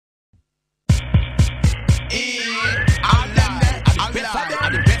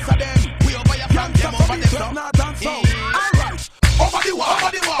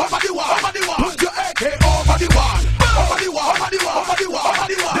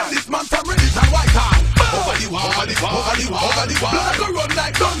wall. Like a run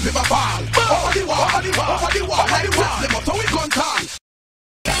like guns if I fall. Over the wall, over the wall, over the wall. Like the wall, them up so we gun tall.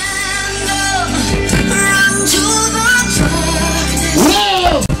 Run to the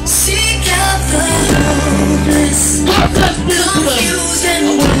darkness. Seek out the hopeless. Confused and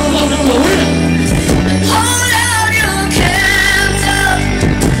hold out your candle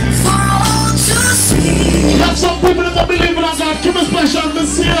for all to see. You have some people that believe in God. Give me special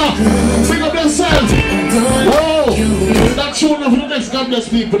this year. Bring up yourself. Whoa. That's true enough for the next God bless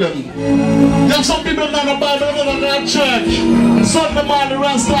people them. You have some people that are bad, don't know that church. Sunday morning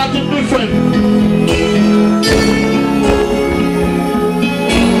run starting different.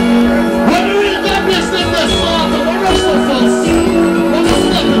 When you read God bless them, let's start on the rest of us. What is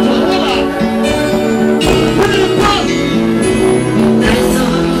that? Hold on. What is it done? I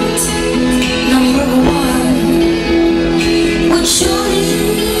thought number one would surely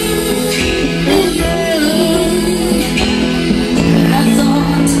I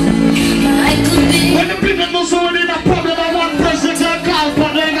thought I could be. When the people know somebody in a problem, I want person to call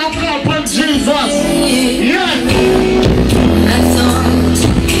upon them, I call upon Jesus. Yeah. I thought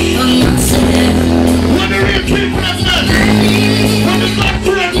I'm not saved. When the real people are dead, when the God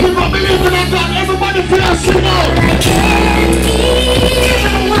friends people believe in God, everybody feels sing out. I can't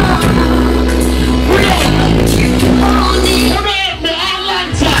even walk. We don't. You made me all long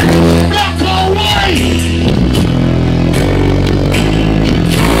time. Black or white.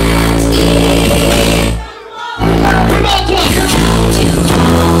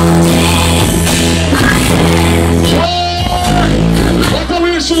 What we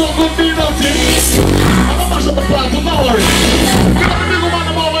should have good be nothing. I'm gonna mash up the plant, don't worry. We're gonna be good man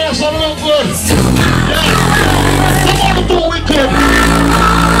about where so look good. Yeah. Come on, do wicked.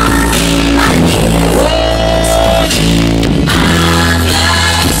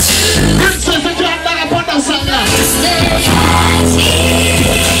 Princess, you can't bang upon that song now.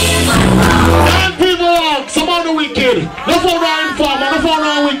 And people walk, some of the wicked. No for round farmer, no for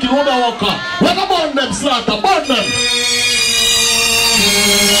round wicked, who the walker. What about them, slaughter? Burn them.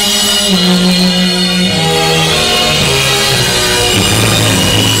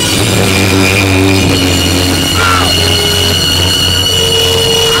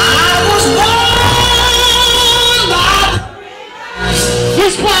 I was born up.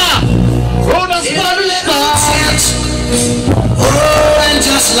 Whisper. Oh, the Spanish star. Oh, and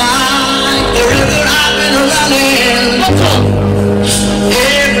just like the river I've been running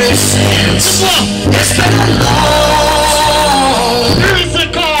ever since. It's been a long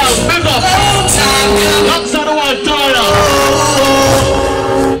time coming.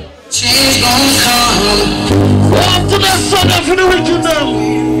 Change gonna come. Walk to the sun for the wicked now.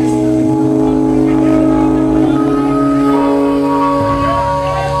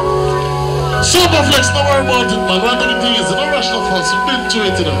 Superflex, don't worry about it, man. We're going to do easy. Don't rush no fuss. We've been to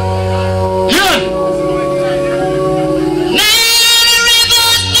it, you know. Yeah.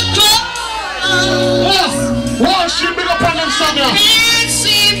 Wash you big up on them song, yeah. Can't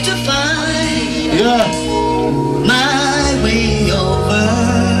seem to find my way over.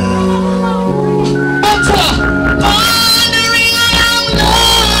 Wandering around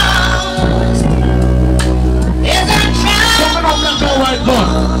lost as I try. Coming up like a white gun.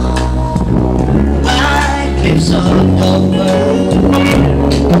 My lips are over.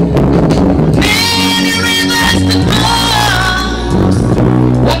 Many rivers to cross.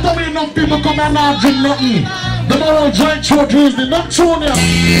 What do we know? People come and not drink nothing. The more joint throat reason, not true here.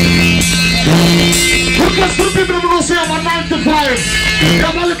 Because some people don't say I'm a 9 to 5. You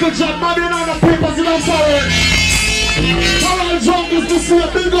have a little job, maybe on the papers in the forest. All I drunk is to see a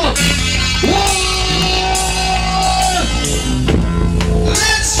big up.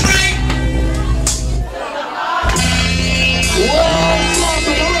 Let's drink. Whoa,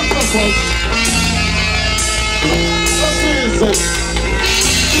 let's see this.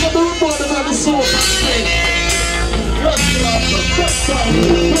 You got the report about the soul.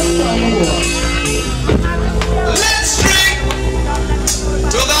 Let's drink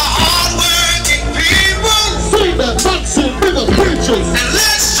to the hard-working people. See that Bugsy, bigger preachers. And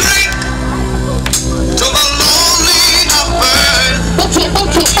let's drink to the lonely numbered.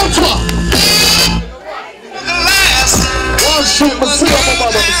 Ultra. Last. One shit, my mother,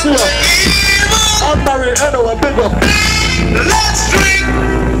 I'm married anyway, bigger. Let's drink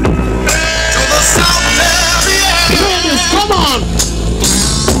to the South Area. Ladies, come on.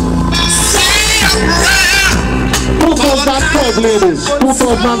 2012, ladies.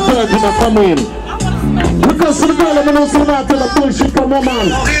 2012, you come in. Because the girl, I'm not going to tell a bullshit from my man.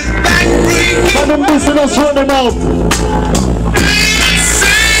 But them missing us running out.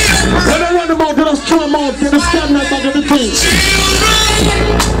 When I run them out, they just throw them out, get the scandal back in the thing.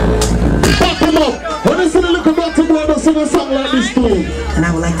 Back them up. When you see the little dirty boy, they sing a song like this to him. And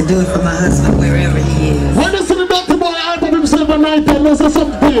I would like to do it for my husband wherever he is. When you see the dirty boy out of himself at night time, they say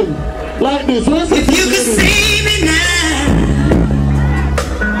something like this. If you could see me now.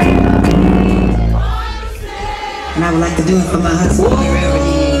 And I would like to do it for my husband wherever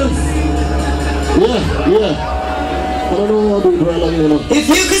he is. Yeah. I don't know how to do it right like you know. If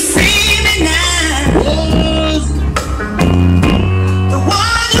you could see me now. Yes. The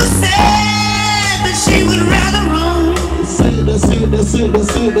one who said that she would rather run. That's it. The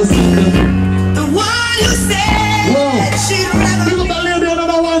one who said she'd rather run. Look at that lady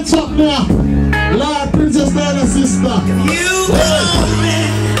another one top now. Lord, Princess Diana sister. You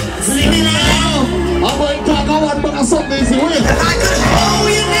sing it out. I'm going to talk about one, but I saw this way. If I could hold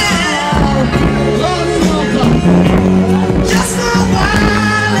you now. Just for a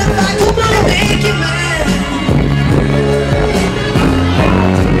while, if I could make you mad.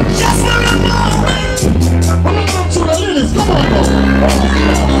 Just for a moment. Come on up to the ladies, come on now.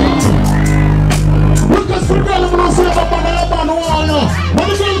 Because the girl I'm going to say about the man who are you. When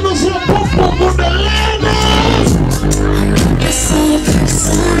the girl I'm going to say pop with the ladies.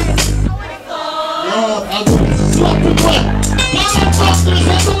 Yo, I'm going to slap it wet. Come on, talk this,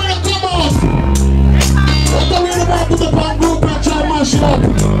 that's the way you come out. What the way you want to put the pan group and try and mash it up?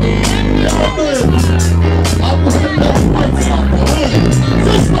 Yeah, man. I'm going to get that white stuff, man.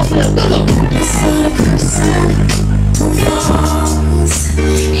 This stuff here, big up.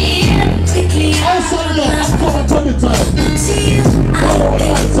 I'm sorry, I'm coming 20 times.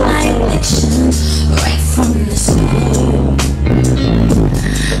 Right from the school.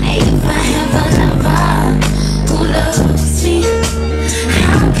 If I have a lover who loves me,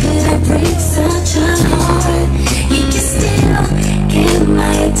 how could I break such a heart? You can still get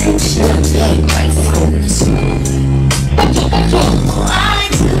my attention right from the school. Why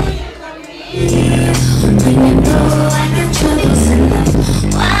do when you know I got troubles in life?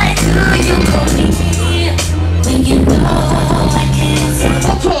 Why do you call me when you know I can't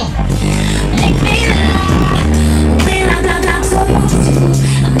stop? Make me laugh when I'm not supposed to.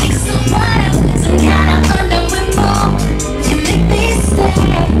 I make some wild, some kind of underwear. You make me stay.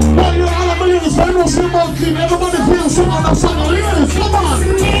 Well, you're all believers, I know some more clean. Everybody feels some other song. Ladies, come on.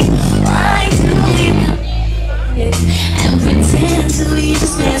 Why do you and pretend to be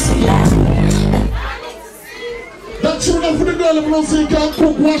just mess with life? That's true enough for the girl if you don't say you can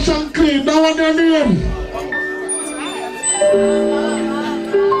cook, wash and clean. That one their name.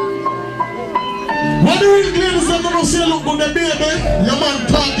 What do you ladies are going to say look good the baby? Your man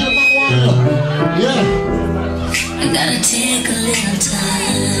talk, your man want you. Yeah. I gotta take a little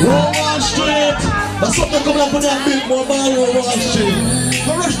time. Wall Street. That's something coming up with that big mobile Wall Street.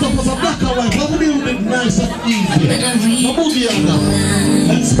 The rest of us are black and white. How do you do it nice and easy? No boogie on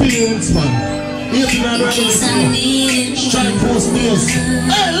that. Experience, man. 89 revolution. Strike force days.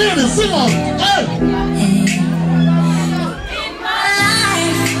 Hey, ladies, sing on. Hey!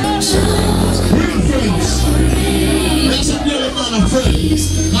 Real friends. Make some girl and man a friend.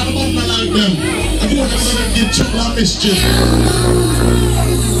 Not about me like them. I don't want them to give trouble and mischief.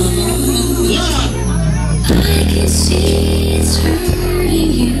 Yeah. I can see it's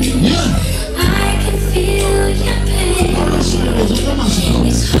hurting you. Yeah. I can feel your pain.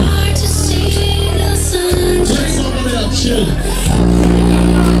 It's hard to see the sunshine. Let somebody up, chill.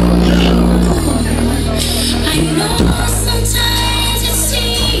 I know sometimes it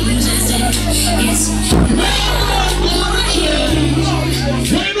seems as if it's never gonna change.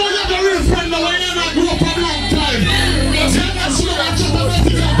 Why know you have a real friend now when you're not grew up a long time? You're not sure that you're the best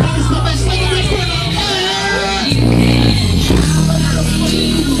in your place, the best of the friend.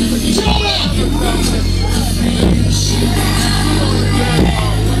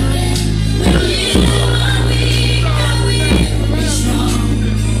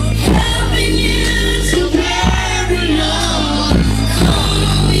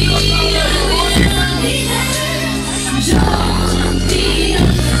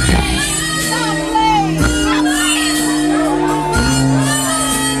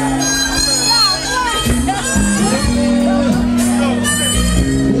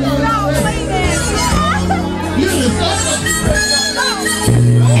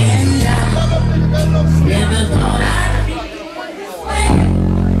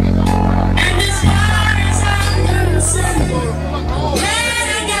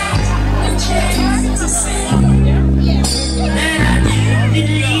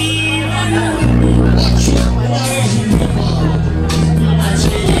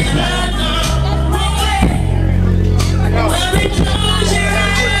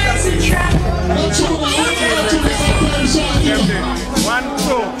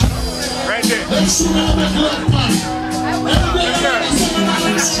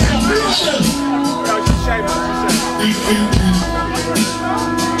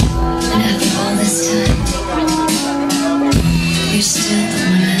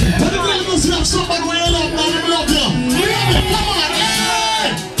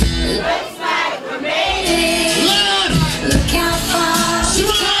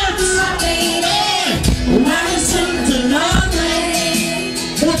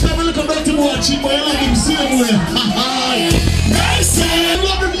 They say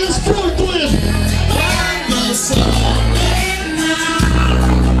love him, just full to him.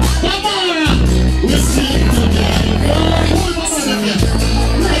 Come on, we're still together.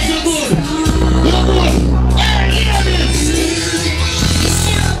 You're good. You're good. Hey, hear this.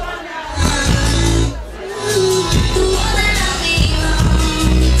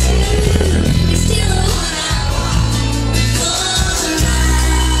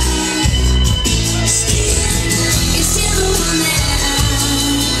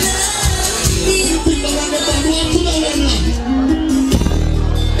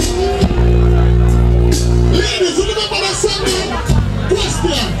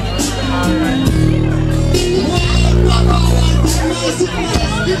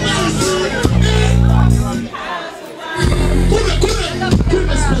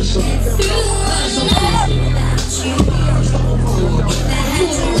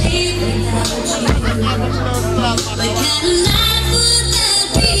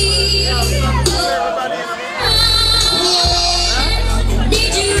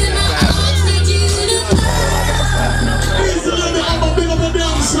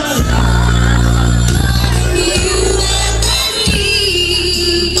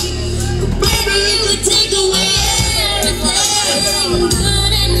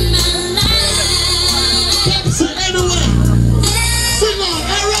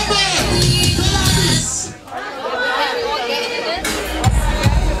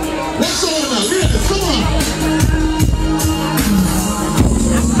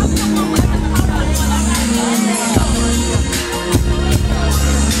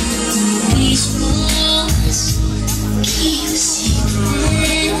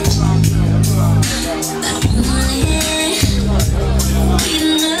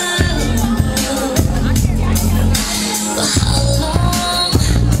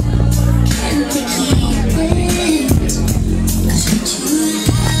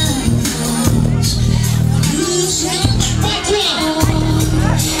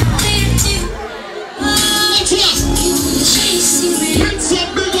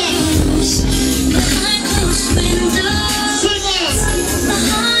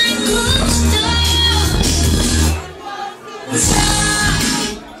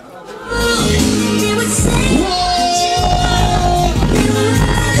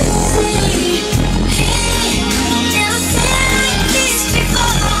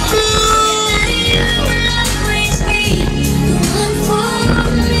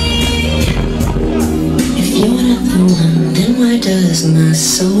 Does my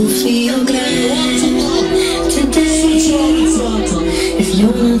soul feel glad today? If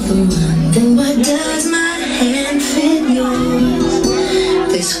you're not the one, then why does my hand fit yours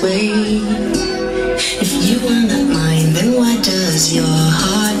this way? If you are not mine, then why does your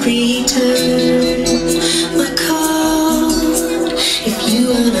heart return my call? If you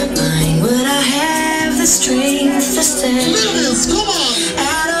are not mine, would I have the strength to stand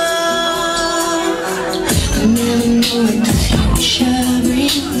at all? I never know what the future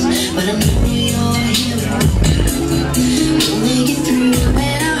brings, but I know you're here. We'll make it through,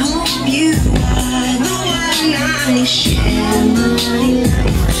 and I hope you are the one I share my life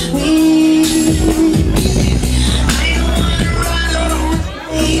with. I don't wanna run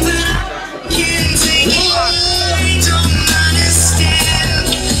away, but I can't take it. I don't understand.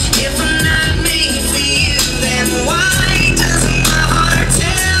 If I'm not made for you, then why doesn't my heart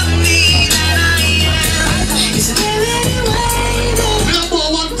tell me that I am? Is there any way that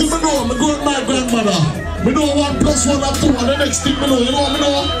one thing I know, I go with my grandmother. I know 1 + 1 = 2, and the next thing I know, you know what I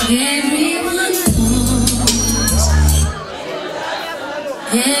know? everyone falls?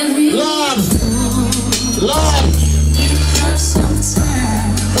 Everyone Lord, you have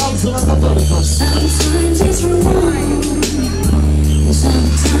sometimes. Sometimes Sometimes it's wrong,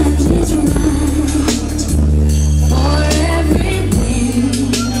 sometimes it's right. For everything,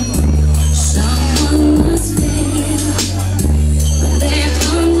 someone must fail. But there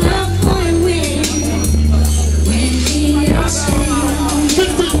comes a point when he exhales.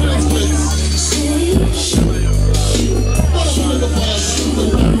 15 minutes, please. What a little fire.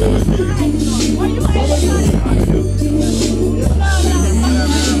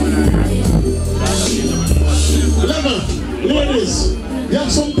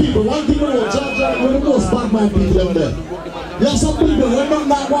 you there. You have some people, when not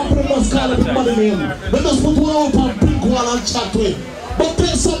that one for them just call it money name. They just put one out and pick one and chat with. But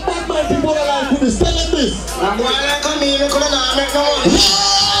there's some bad mind people that like this. Tell them this. I'm going like a me, because I'm not make no money.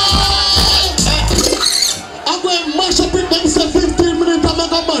 I'm going to mash up with them, say 15 minutes and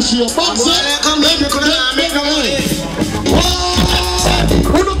make a mash you. I'm going like a me, because I'm not make no money.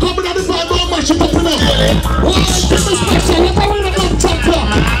 Who don't come in at the vibe, don't mash it up in there. Why, this is special, what are we going to talk about?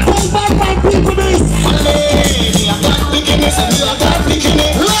 Don't bad mind people this. I got bikini, and you got bikini.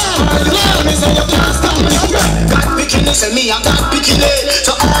 You can't stop me. Got bikini, and me, I got bikini.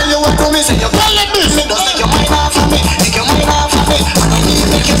 So all you want to me, say you got let me. Don't take your mind off of me, take your mind off of me. I don't need to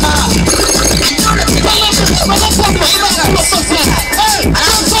make you mad. Hey,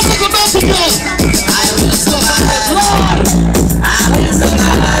 I'm something to make it go. I will survive. I will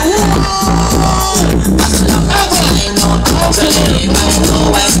survive. As long as I know how to live, I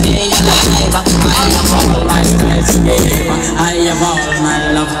know I stay alive. I have all my life to give. I have all my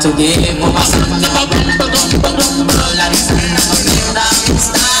love to give. My son never been the girl and son never been the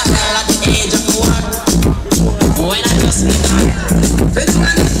star at the age of 1. When I just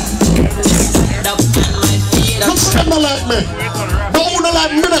don't like me. Don't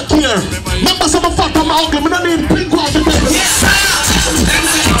like me, not care. Remember some of fuck I'm ugly, me don't need pink one to take it. yes, sir.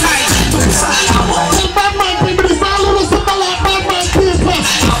 Bad man people, it's all over something like bad man people.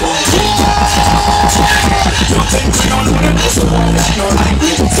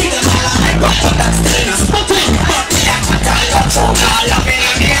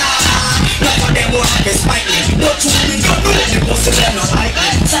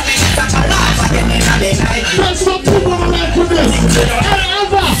 There's some people who like to this.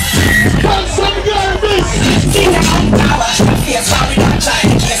 However, there's some girl this.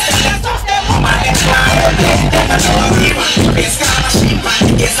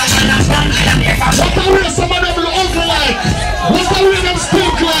 What are we some of them look ugly like? What are we them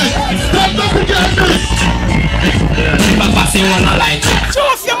stink like? There's nothing like this. Papa say wanna like it.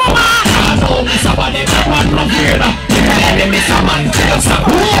 Choose your mama. I know me somebody that man love here. Let me some man tell us some.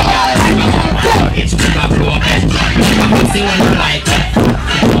 It's bigger blow up. Papa say wanna like it.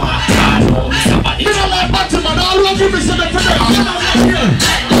 I know me somebody. You don't like Batman. All of you miss it for them. You don't like here.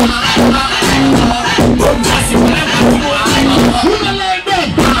 You don't like them.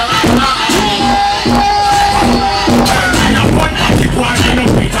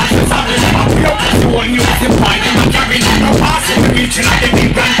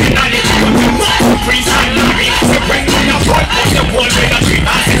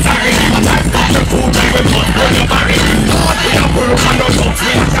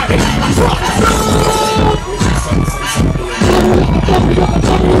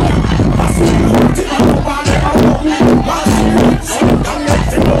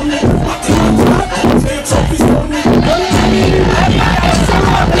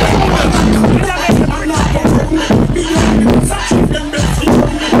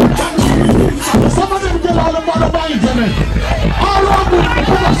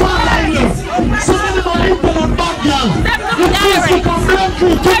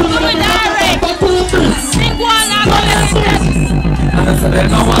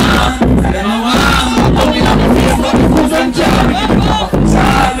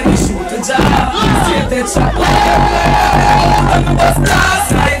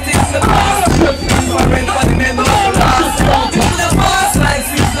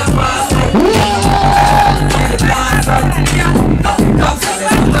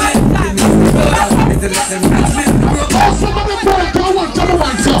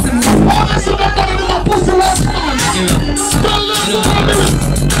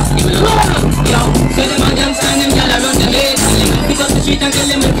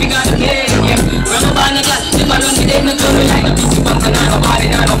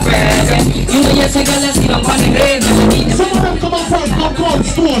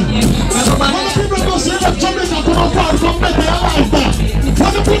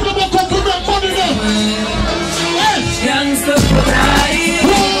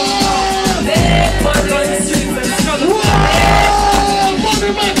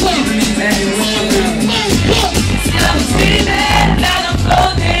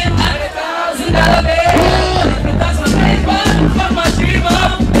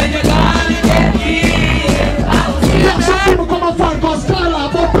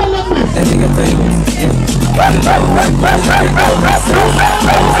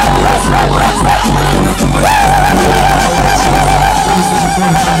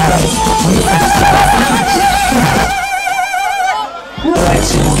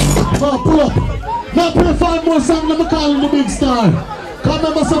 Pull up. Now play 5 more songs, let me call him the big star. Come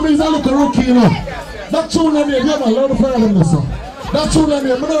remember some he's a little rookie, you know. That's all I need. Yeah, man, learn the problem, listen. That's all I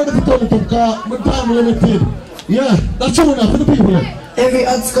need. I'm not ready to turn it up because my time limited. Yeah, that's all I need for the people. Every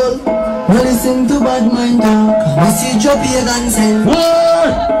hot skull, when listen to bad mind talk, we see drop your guns in.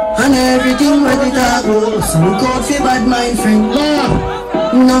 And everything when we talk, so look out for bad mind friend.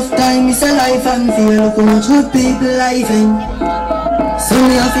 Enough time is a life and feel look how much good people life in. So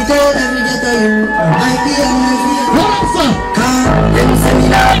me have to tell every day to you, I be on my feet. Come, them say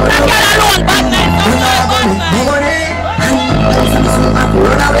me not go to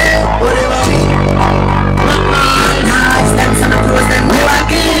run away, whatever me. It's them some close them never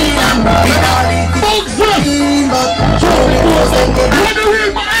clean. We all eat clean, but show me close them get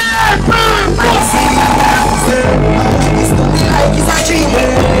I see this to me like it's a dream.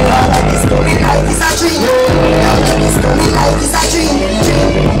 This to me like it's a dream. This to me like it's a dream.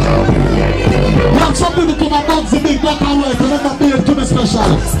 Yeah, some people come and Bugsy big black and white and never beer to me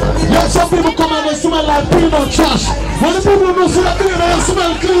special. Yeah, some people come and they smell like peanut trash. When the people don't see that beer, they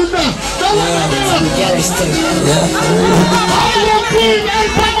smell clean there. That's what I mean. I look clean, I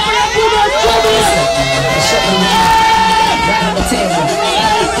come on and do that trouble. Right on the table.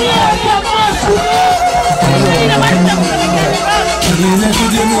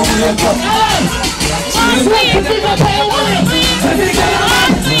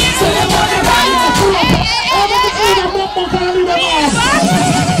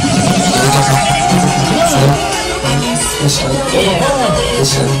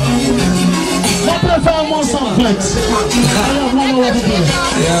 What if I want some flex? I have one more to do.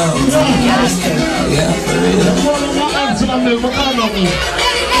 Yeah, for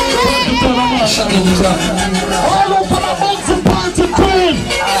all over the Bugsy party clean.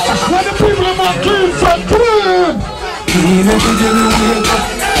 When the people are not clean, so clean.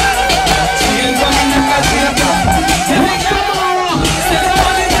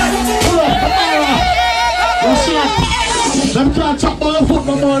 Them can't chop on your foot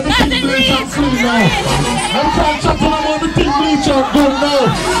no more, the thing bleach and clean now. Them can't chop on no more, the thing bleach and good now.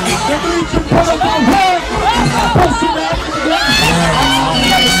 The bleaching product of work. Pussy that.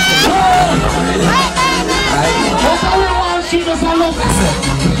 What's all you want, she does not look. I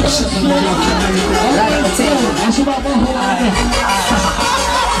should have my whole idea.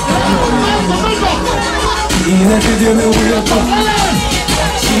 Every day me wake up,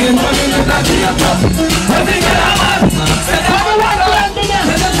 she ain't running to that theater. Every day I'm up, say I don't want to let them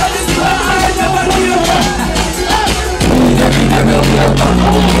try to see what I never do. Every day me wake up,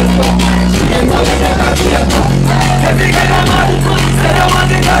 she ain't running to that theater. Every day I'm up, say I want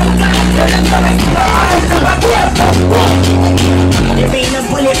to go. Say them try to see what I never do. There ain't no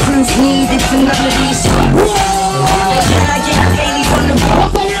bulletproof needed for none of these. Can I get a baby from the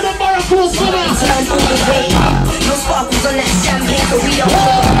What's all you the miracles for us? turn all the way? No sparkles on that champagne, but we don't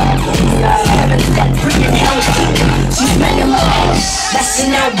heaven that bringing hell. She's smelling my ass, that's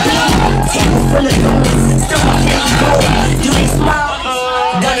an LB. Table full of goons, still my penny gold. Do they smile?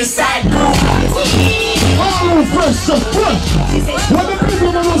 Gun inside blue. All fresh, so fresh. When the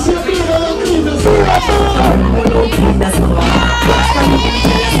people don't see a beer, they don't need this.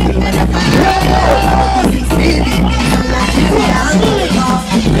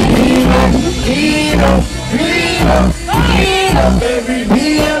 That's every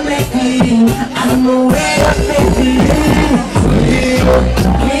beer make me, I'm aware of me.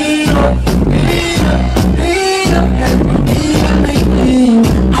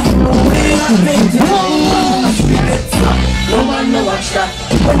 No man no watch that.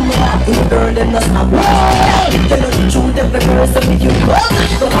 When we have to burn them, not stop. Tell the truth, every person with you.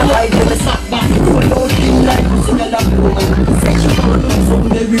 Don't lie, they will stop back. You don't feel like you sing a lot of woman. Sexual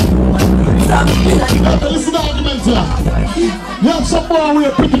from every woman. Listen to the argument here. You have some boy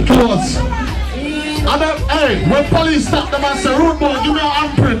wear pretty clothes. And then, hey, when police stop them and say, rude boy, give me a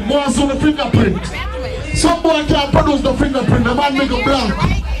handprint, more so the fingerprint. Some boy can't produce the fingerprint, the man make a blank.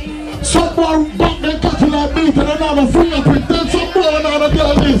 Some boy back their cattle like meat and another fingerprint, then some boy another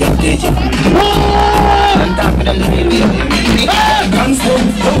girl this. I'm talking to the baby. Guns down,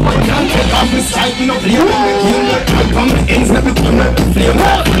 no one can take off the side. We no play with me, kill me. I come ends, let me come and flame.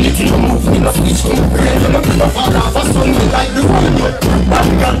 Anything you move, me no switch from the brain. You no give a fuck off a son, me like the one. That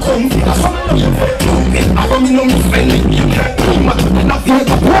girl come, get a son of you. I come in on me, spend it, you can't come out. Nothing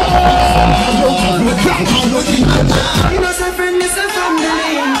to do. You know, say friend, me say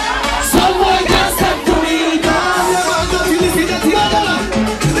family. Someone can step to me. You listen to the other.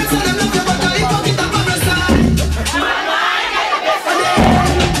 Let's let them look at what I fucking up on the side.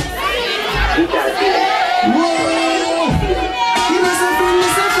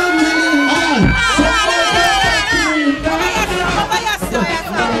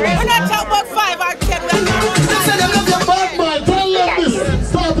 We're not talking about 5 or 10.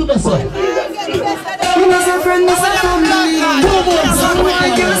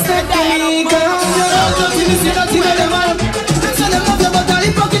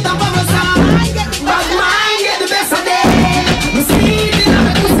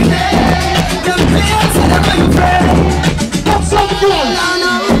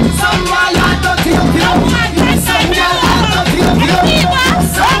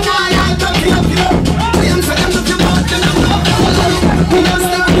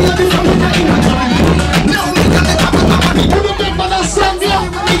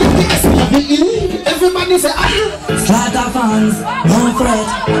 Everybody say, Slaughter fans, don't fret.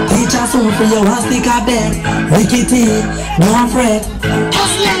 Teach us soon for you and stick a bet. Rickety, don't fret.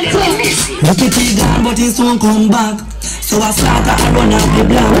 Rickety gone but he soon come back. So I slaughter and run out the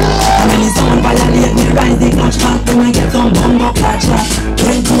block. And when his son violate me, rise the clutch back. When I get some bumbo clutch back.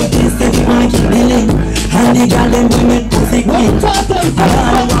 When two things say we want keep the link. And the girl them we make pussy queen. I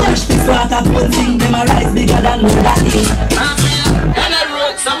wanna watch the slaughter pull thing. Them a rise bigger than no daddy.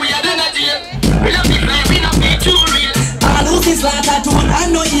 All who see slaughter tune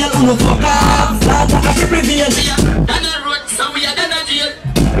and no heal who no fuck up. Slaughter have to prevail.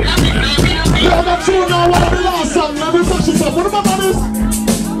 Yeah, that's true now. What are the last song? Let me touch it up. What about this?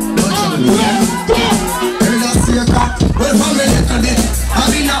 Well, for me little bit, I've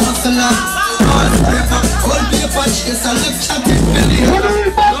been a hustler. All paper chase and left chat it belly. What are you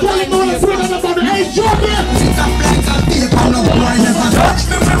about to know? It's not about the age job here. Pick up like a paper, no boy never touch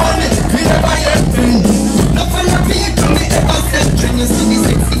me for money. Me never yet bring. No for the people me ever said. When you see me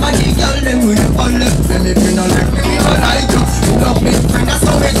sexy body girl, them we never left. When if you don't like me, me don't like you. You love me, friend, I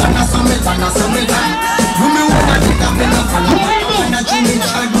saw it, and I saw it, and I saw it. Do me wanna take up enough, and I'm not you me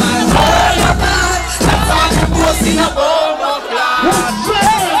tried my whole part. That's all the boss in a bomb class.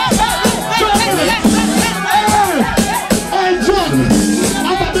 Hey, John,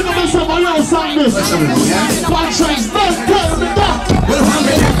 I'm about to go somebody else on this. Conscience, don't tell me that. Well, I'm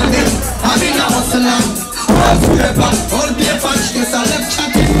in it, I've been a hustler. All paper chase and left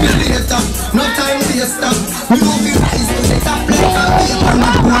chatting me later. No time waster. We don't be rise to get a plate of paper.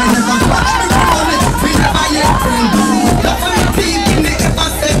 Not boy never watch me for money. We never yet friend. The funny people me ever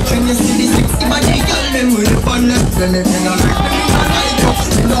said. When you see the sexy body girl, them with the fun left. When they don't like me, me don't like you.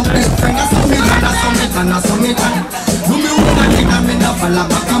 We love me friend, I saw me, and I saw me, and I saw me. Do me wanna think I'm in a fall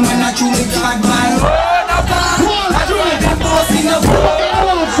back. I'm in a chew me tried my run apart. I do like a boss in a boat.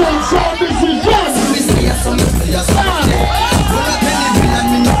 This is John. So me play a song. When I tell you when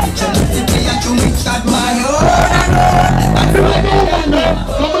I'm in the kitchen, I play a tune which that my own.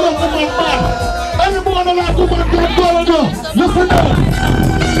 Come on, man. Anyone alive who want to go and go? Listen up.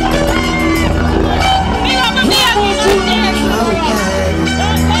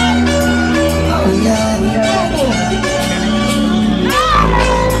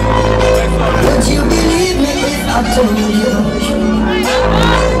 Would you believe me if I told you?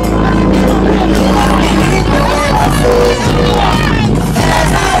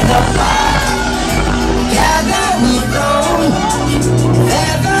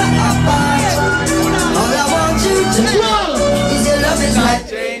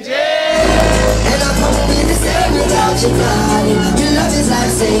 Your love is like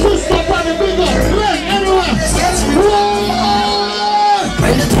saying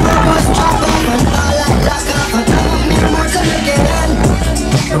when the two of us drop off and all like lock off and tell me more to again.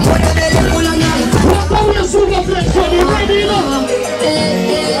 From what the belly full of night. It's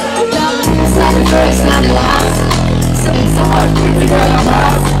not the first, not the last. So it's so hard to figure out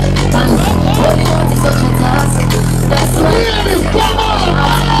fast. What you want is such a task. That's the way it is. Come on!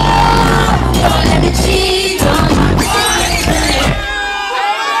 Don't let me cheat on my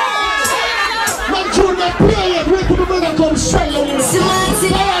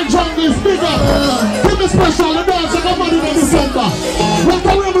Give me special the dance and come on in December. What the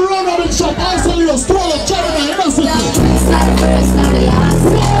way we run out of shop, also you stroll of China and that's it. It's not the first, not the last.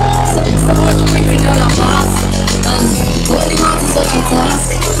 So it's so hard to figure out fast. Holding on to such a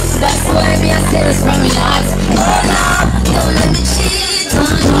task. That's why me I say this from my heart. Oh no, don't let me cheat on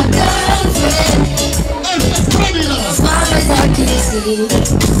my girlfriend. Smile is our kissy.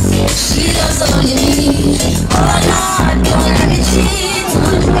 She does only me. Oh no, don't let me cheat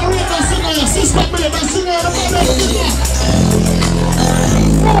on my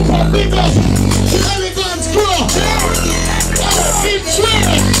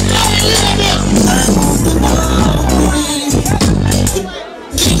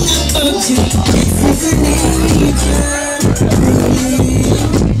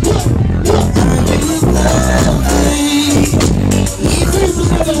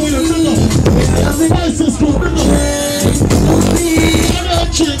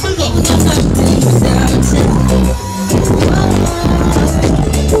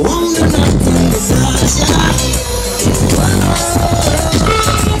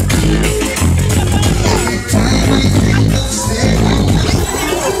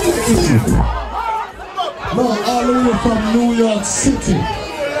from New York City.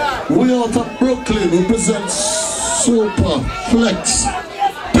 We out of Brooklyn represent Super Flex.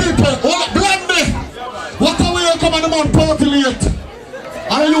 People, hold up, Blondie! What are we come on the man party late?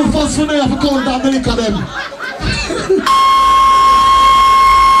 Are you first for there for count down the liquor them?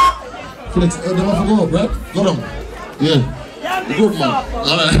 Flex, they have to go up, right? Go down. Yeah. You good, man.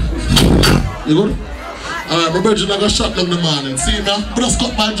 Alright. You good? Alright, my brother, I got shot down the morning. See me? I just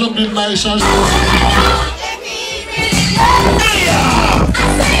cut my jumping nice and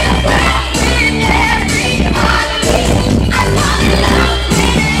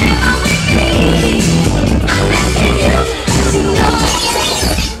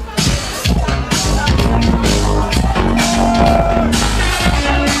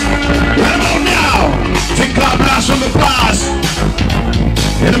from the past.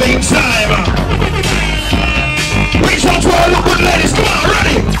 In the meantime, reach out to all the good ladies. Come on,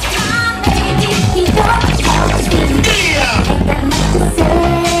 ready? Yeah.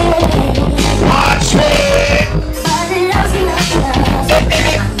 Watch it.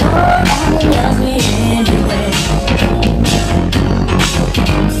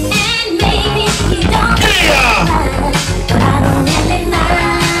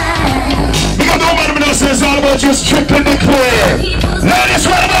 It's all about just tripping the clear. Ladies,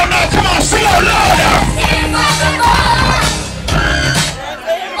 what about now? Come on, sing out louder.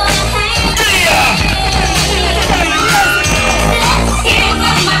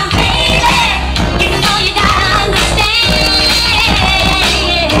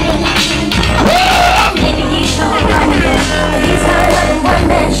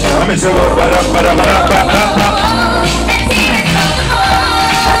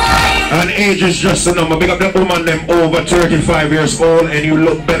 And age is just a number. Big up the woman them over 35 years old, and you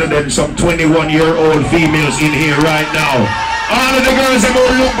look better than some 21-year-old females in here right now. All of the girls them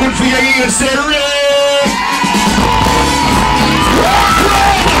all look good for your ears. Say ring!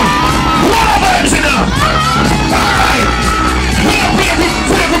 What a vibes in there! Alright! Put up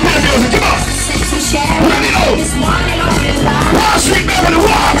music, come on! Ready now! Wall Street Beverly,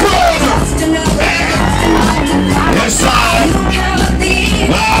 walk road! Yes, sir!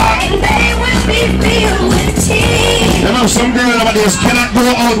 There are some girls nowadays cannot go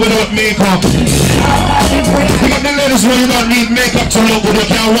out without makeup. Pick up the ladies where you don't need makeup to look good. You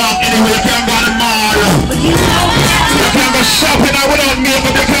can't walk anywhere, you can't go to the mall. You can't go shopping out without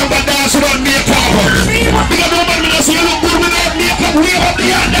makeup, you can't go dance without makeup. Pick up the woman that say you look good without makeup, wave up the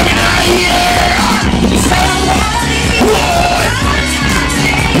hand, them in the air.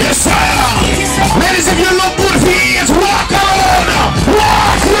 Yes, sir. Ladies, if you look good for you, walk around.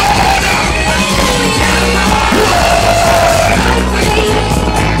 Walk around.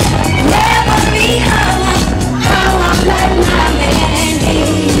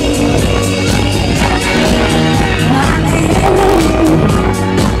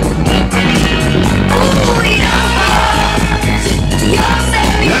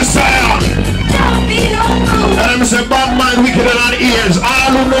 Yes, I am. And I say bad mind wicked on ears.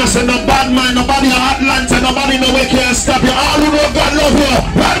 All who know say no bad mind, nobody in Atlanta, nobody know we can't stop you. All who know God love you.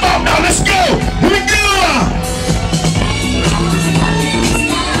 Right about now, let's go. Here we go.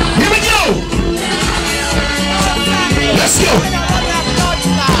 Here we go. Let's go.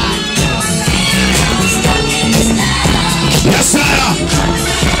 Yes, sir.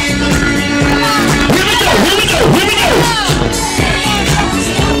 Here we go. Here we go. Here we go.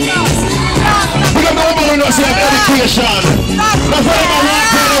 We got no one who say education. My friend, my wife,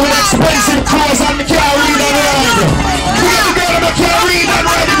 with expensive clothes and the can't read and ride. We got the girl that can't read and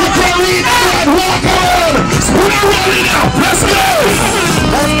ride. If you can't read and ride, walk around. We're rolling now. Let's go.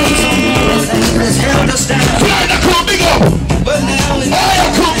 Fly the crew big up. All your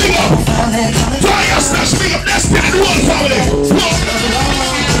crew big up. Fly your snatch big up. Let's spin it one family.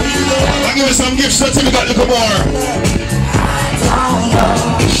 I'll give you some gifts certificate. Look more.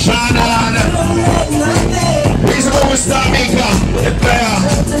 Shannon. He's a movie star maker. The player.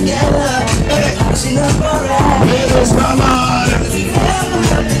 Ladies, come on.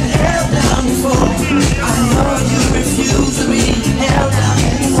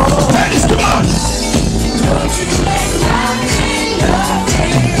 Ladies, come on.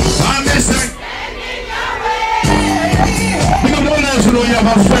 I'm missing. You don't know those who know you have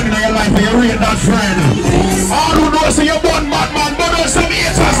a friend in your life and you rate that friend. All who know say you're one madman, but don't say me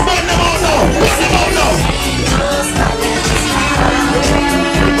it's a spun them out now. Put them out now.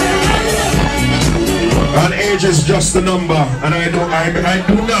 And age is just a number, and I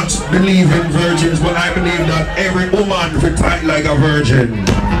do not believe in virgins, but I believe that every woman fit tight like a virgin.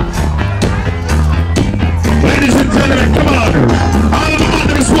 Ladies and gentlemen, come on! All of the men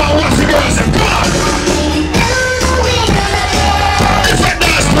who want to watch the girls, come on! It's a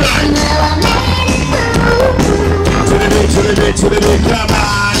dance tonight! To the beat, to the beat, to the beat, come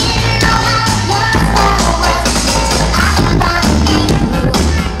on!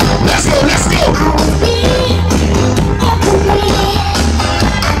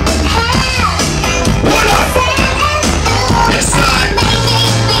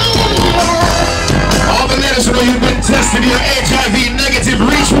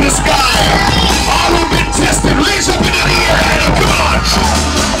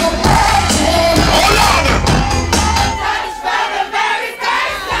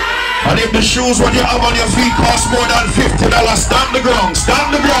 shoes what you have on your feet cost more than $50. Stamp the ground,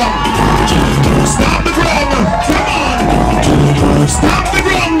 stamp the ground. Stamp the ground, come on. Stamp the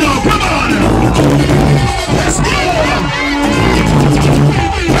ground now, come on. Let's go.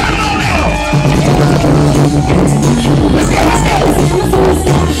 Come on now. Let's go, let's go.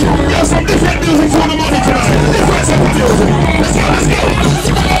 There's some different music for the money tonight. Different type of music. Let's go, let's go.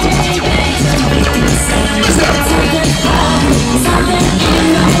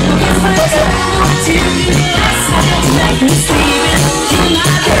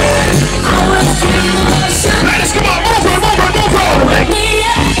 Ladies, come on, move on, move on, move on.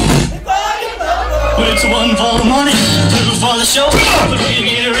 It's one for the money, two for the show. You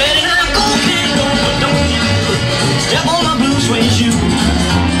get ready now, go ahead, don't you step on my blue suede shoe.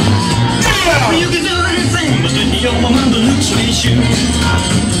 You can do anything but step on my blue suede shoe.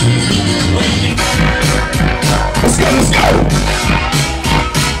 Let's go, let's go.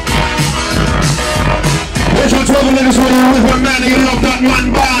 Where's your 12 ladies when you're with one man and you love that man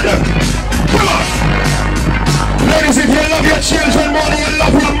bad? Come on. Ladies, if you love your children more than you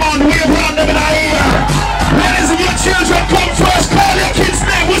love your man, wave around them in the ear. Ladies, if your children come first, call your kid's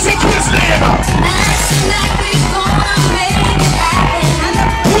name. What's your kid's name?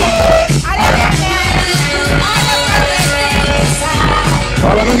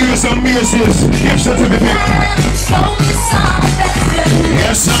 I'm gonna give you some Macy's gift certificate.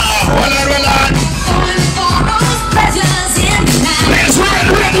 Yes, sir. Well on, well on. Let's ready,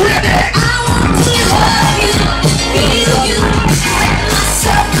 ready, ready.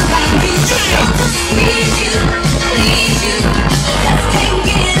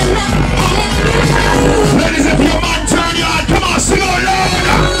 Ladies, if your man turn you on, come on, sing out loud.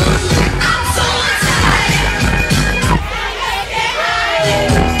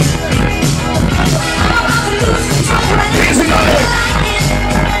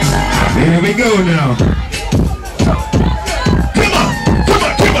 Here we go now. Come on, come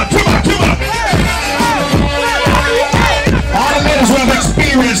on, come on, come on, come on. All the ladies who have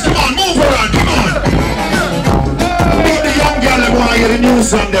experience, come on, move around, come on. Leave the young girl that want to get the news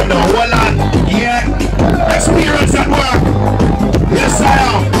on them now. Hold on. Yeah. Experience at work. Yes, I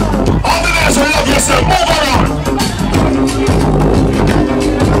am. All the ladies who love yourself, move around.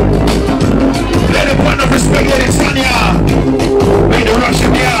 Let the point of respect get it, Sonia. Make the rush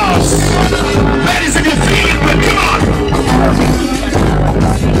in the house. Ladies, if you feel it, but come on.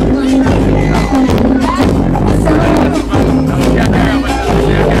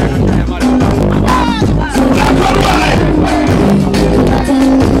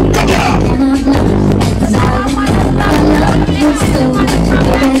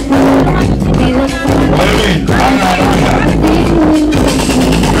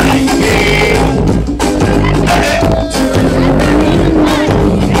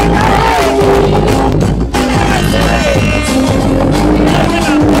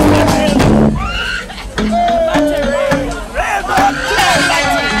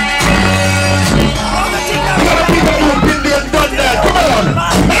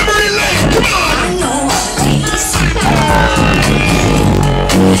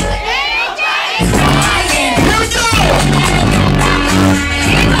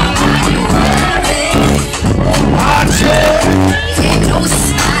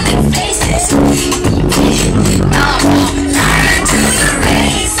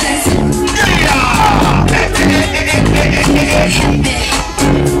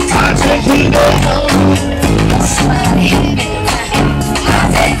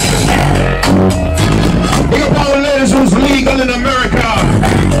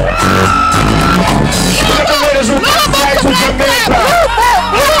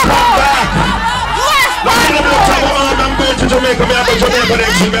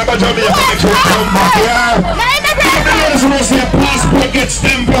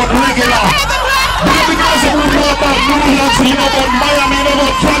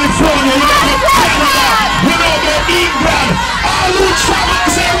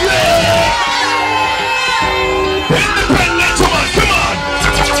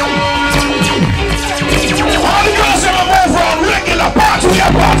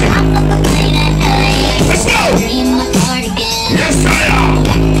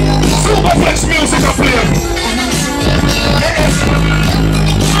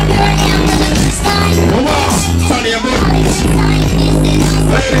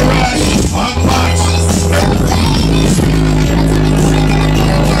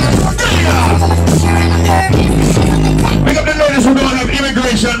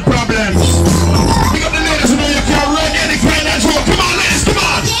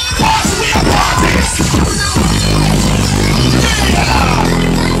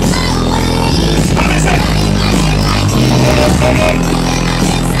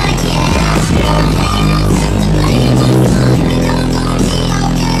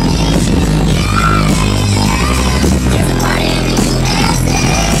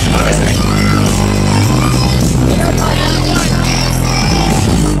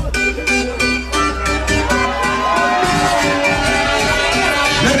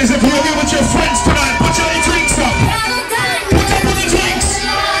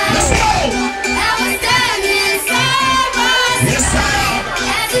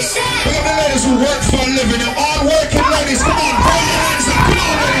 the ladies who work for a living. They're all working ladies. Come on, put your hands up. Come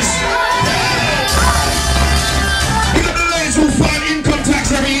on, ladies. Look at the ladies who file income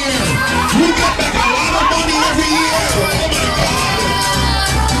tax every year. You get back a lot of money every year. Oh my God.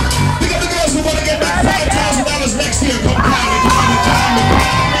 Look at the girls who want to get back $5,000 next year. Come call me, call me, call me,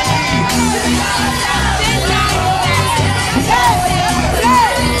 call me.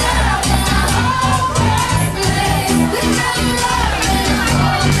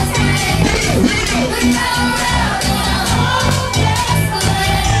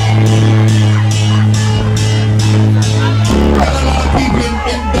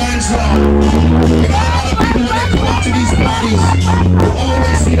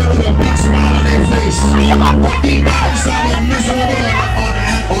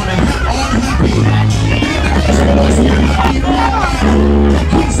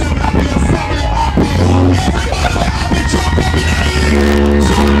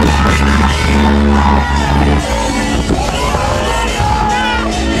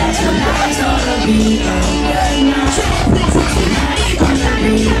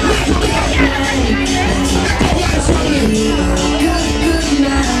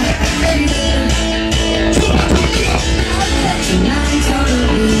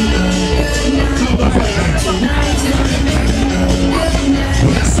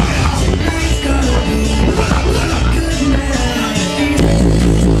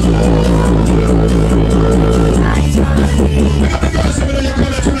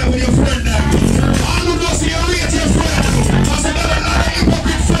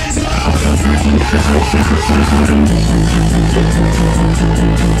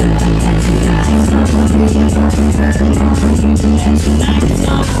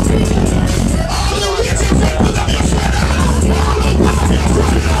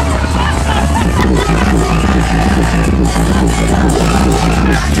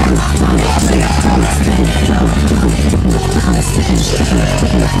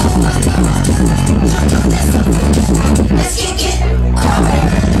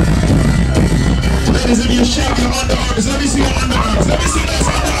 Ladies, if you shake your underarms, let me see your underarms. Let me see those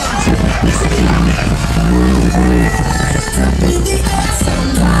underarms.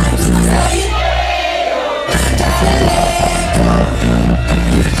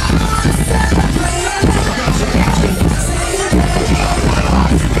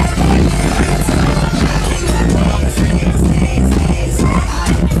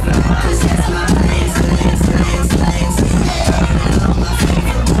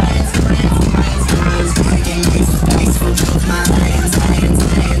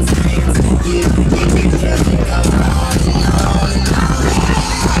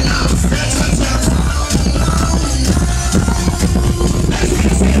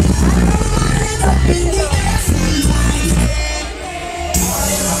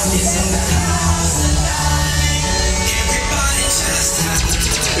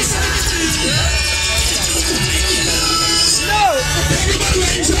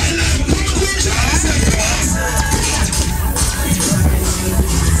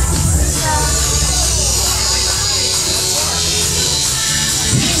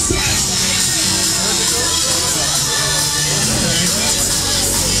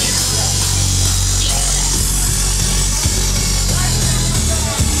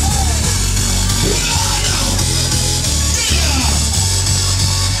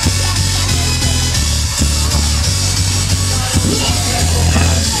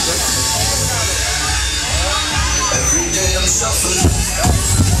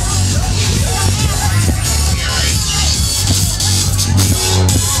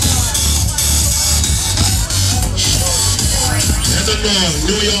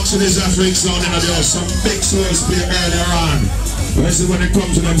 New York to this African sound and there was some big souls play earlier on. But I see when it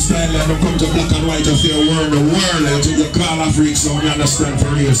comes to them style and they come to black and white of your world, the world, I think you call African sound, you understand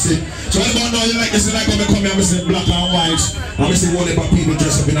for real, see? So I don't know you like this, like when I come here, I see black and white, and I see one heap of people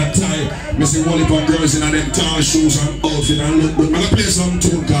dressed up in a tie, I see one heap of girls in them tall shoes and outfit and look good. I'm going to play some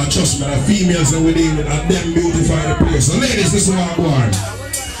tune called Trust Me, the females are within it and them beautify the place. So ladies, this is what I'm going.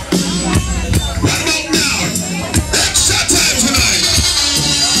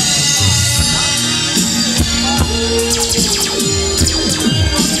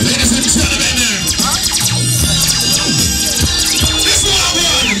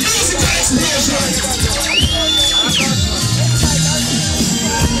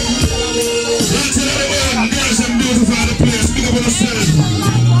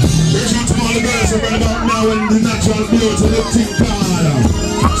 Right about now when the natural beauty look thing called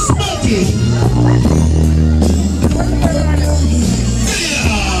Smoky.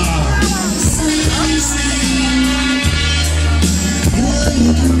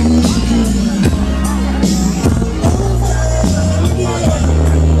 Yeah.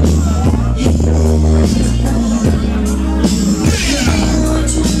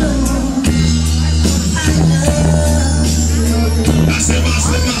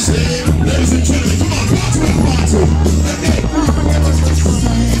 Ladies and gentlemen, come on, party.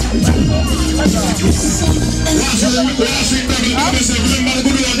 Remember the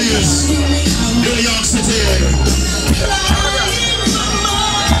good old days. New York City.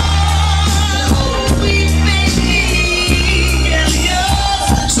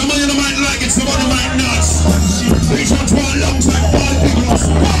 Some of you might like it, some of you might not. Reach out to a long time, party people,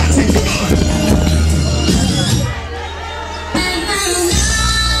 party, come on.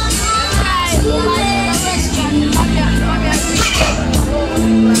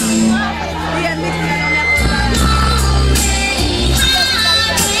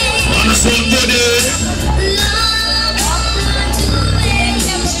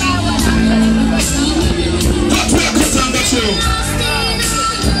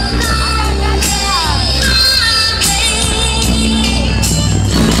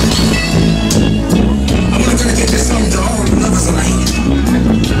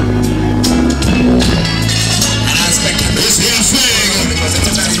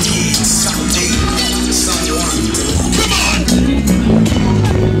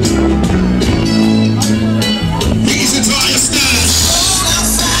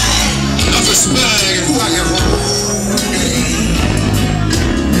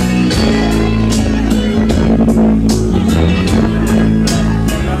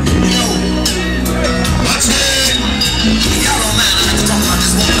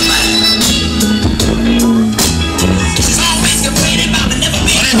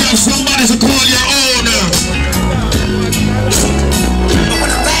 Somebody to call your own.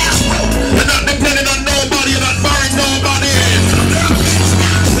 You're not depending on nobody, you're not buying nobody.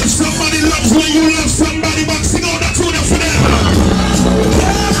 If somebody loves when you love somebody, but sing out that tune for them.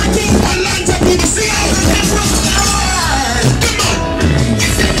 A lot of people sing out. Come on.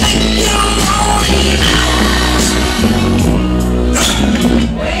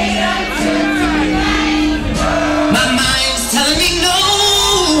 My mind's telling me no.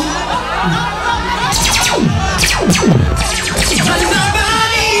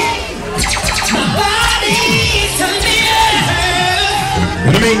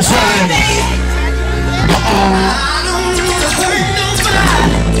 In the meantime,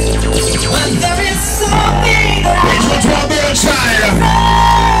 reach out to our girl child.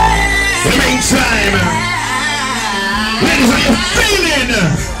 In the meantime, ladies, how you feeling?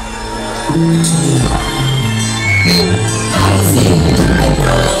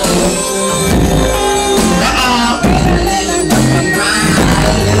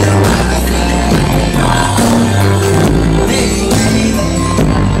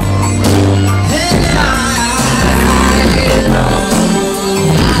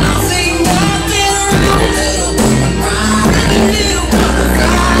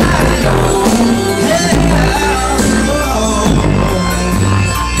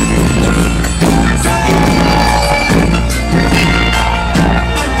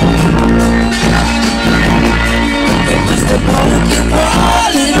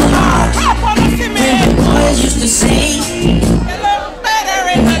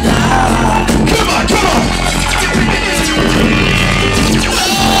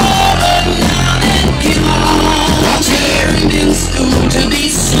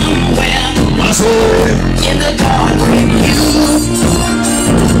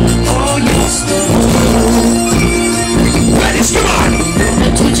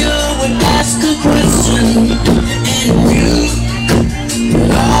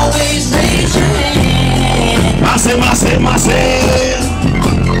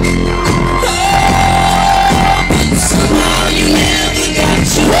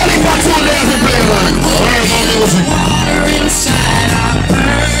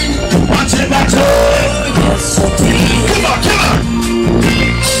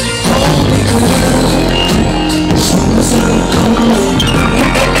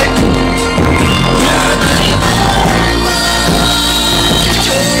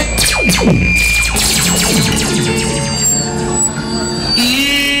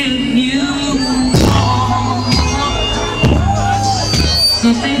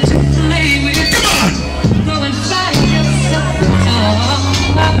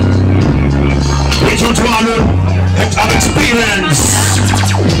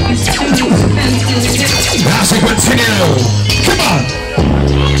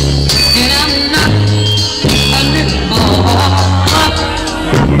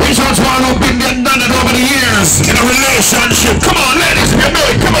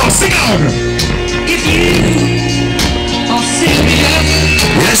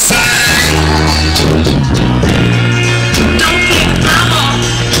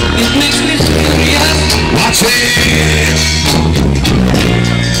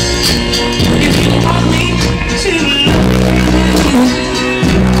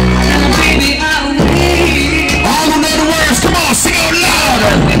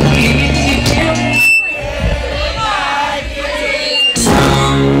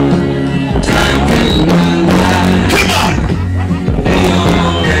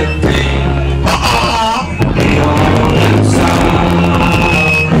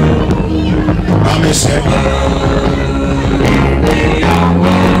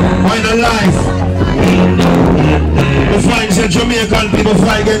 life. We find the Jamaican people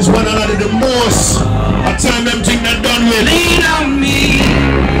fight against one another the most. I time them think they're done with. Lean on me.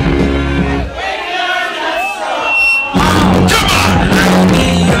 Come on!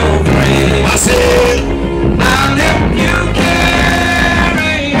 I say, I'll help you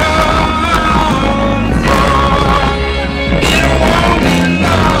carry on. It won't be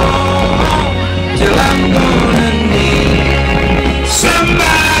long till I'm gonna need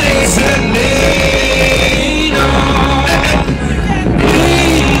somebody to lean on.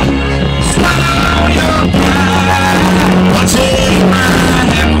 Please swallow your pride. watch it. I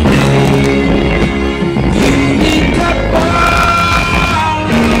have faith. You need to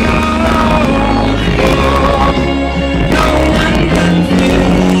no one can feel.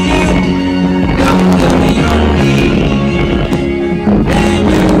 Don't tell me your need, and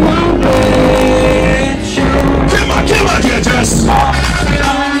you won't let you. Come on, just.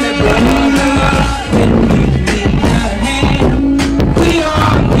 Only brother, when we take our hand, we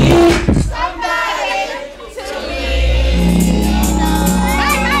all need somebody to lean on.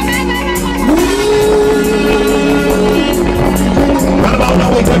 What about now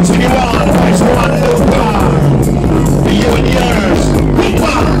we continue on? Voice one, Lupa. For you and yours.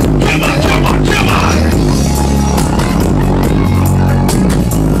 Lupa. Come on.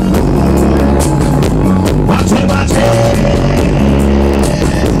 Watch it.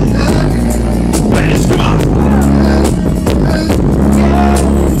 Ladies, come on.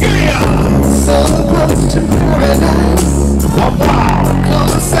 Yeah. So close to paradise, Lupa.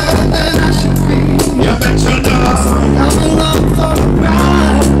 closer than I should be. You mentioned us. I'm along for the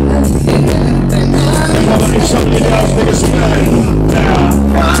ride. Nobody something else make us play. Yeah.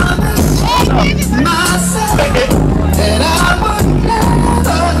 Myself that I would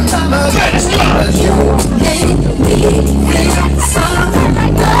never come Ladies, come on. again. You made me feel something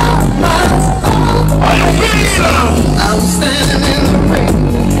like that. Are you feeling? I was standing in the rain.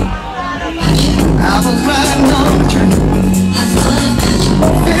 I was riding on the train.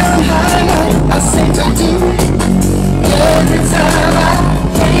 Feeling high, I seem to do. Every time I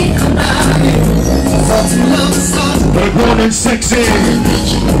think about you, thought to love is so. We're grown and sexy.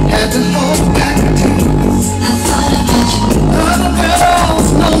 Had to hold back the tears. Other girls,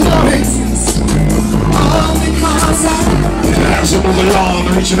 no more exist. All because I As you move along,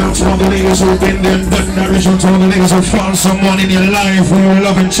 reaching out to all the ladies who've been there, definitely reaching out to all the ladies who found someone in your life who you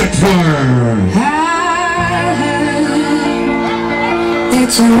love and check for. I heard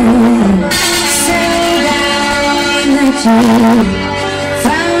that you settled down, that you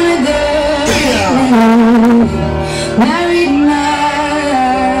found a girl, married now.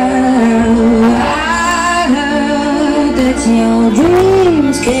 I heard that your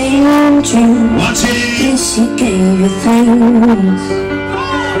dreams came true. Watch it. And she gave you things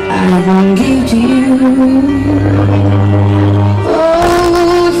I didn't give to you.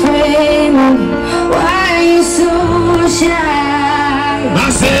 Oh, friend, why are you so shy?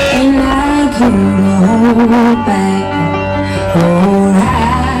 That's it. And I couldn't hold back,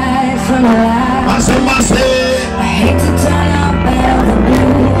 hide from the light. That's it. I hate to turn up out of the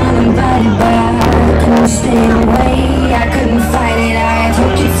blue uninvited, but I couldn't stay away. I couldn't fight it. I had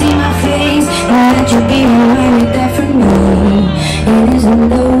hoped you'd see my face and that you'd be right there for me. It isn't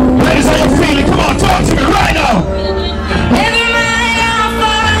though. Ladies, how you feeling? Come on, talk to me right now. Never mind, I'll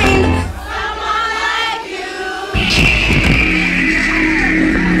find someone like you.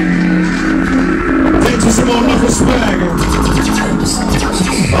 Take to some more knuckle swag.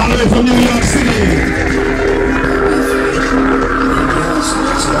 All the way from New York City.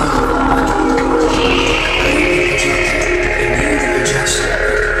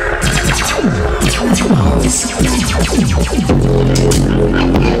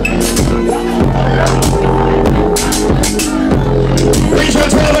 Reach out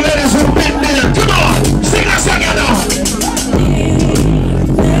to all the ladies who've been there. Come on, sing that song now.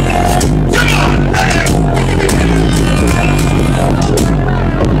 Come on,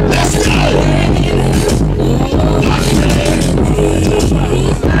 let's go.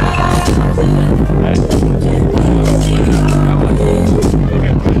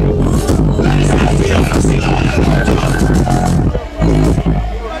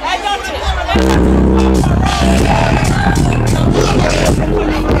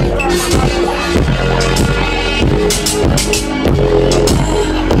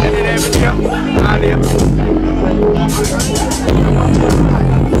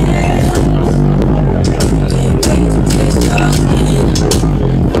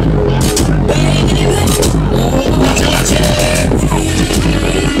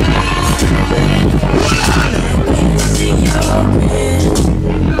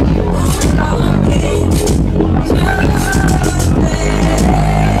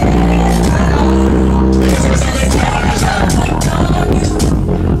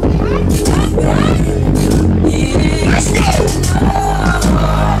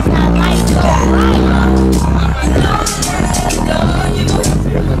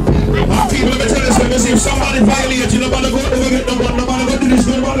 People, let me tell you something. If somebody violates you, nobody go to get no one, nobody go do this,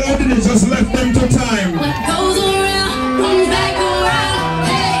 nobody go do this. Just left them to time. What goes around comes back around.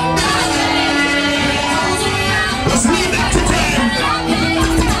 Just leave that to time.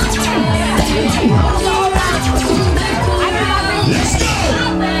 Let's go.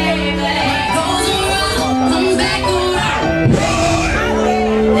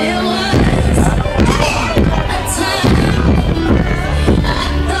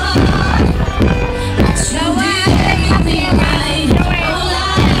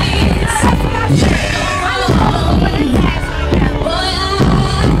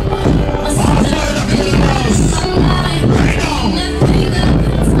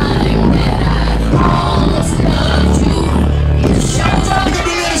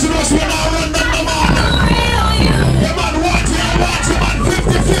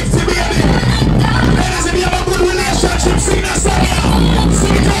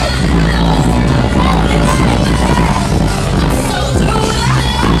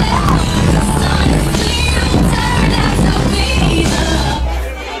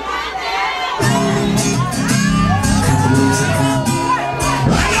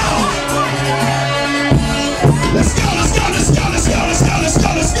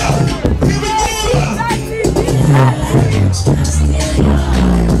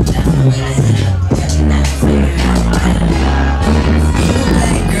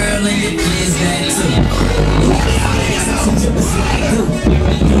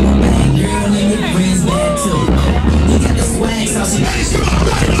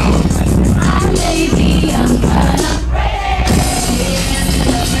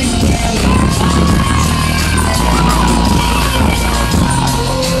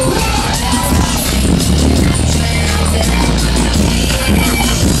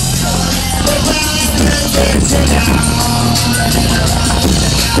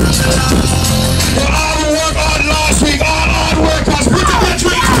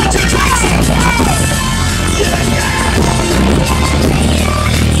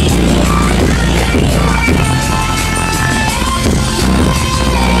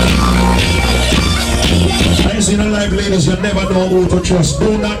 Ladies, you never know who to trust.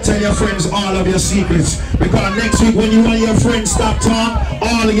 Do not tell your friends all of your secrets, because next week when you and your friends stop talking,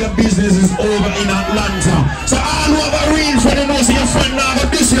 all of your business is over in Atlanta. So all over real friend, you know, see your friend now,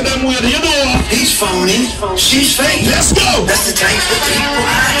 but this is them weird, you know what? He's phony, she's fake. Let's go! That's the type of people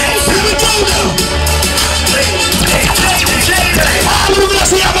I hate. Here we go now! All over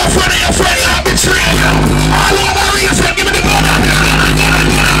see your friend and your friend now betrayed you. All over real friend, give me the gun.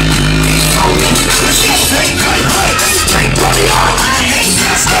 He's phony, she's fake. Take money on. I hate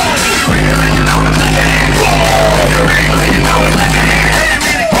this stuff. You're real and you know it's like a hand. You're real and you know it's like a hand.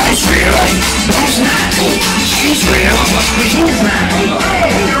 He's real, he's not. She's real, but who's not? You're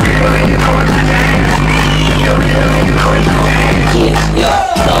real and you know it's like a hand. You're real and you know it's like a hand. Yeah,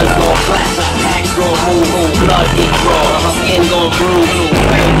 blood gon' flash, packs gon' move, blood get raw, my skin gon' bruise,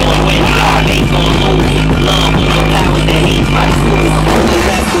 rain gon' win, hate gon' lose, love with the power that he fights through, the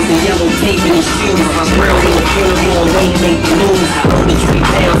rap with the yellow tape in his shoes, my real in the funeral, wait, make the news, burn the tree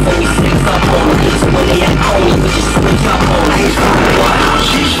down, so we six up on the beach, when they act on me, we just switch up on me,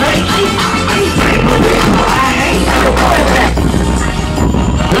 she's fake, I ain't playing with it, I hate her.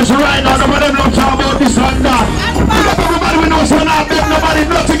 That's right now, nobody don't talk about this and that. Everybody we know so now, nobody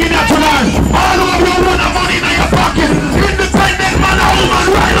nothing in that tonight. All over you want money in your pocket. Independent man or woman,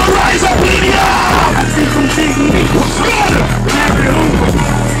 right or rise up in the air. I see some things me. Good.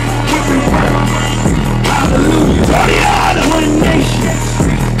 Hallelujah. One nation,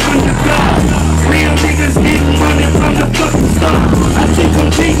 under God. Real niggas getting money from the fucking sun.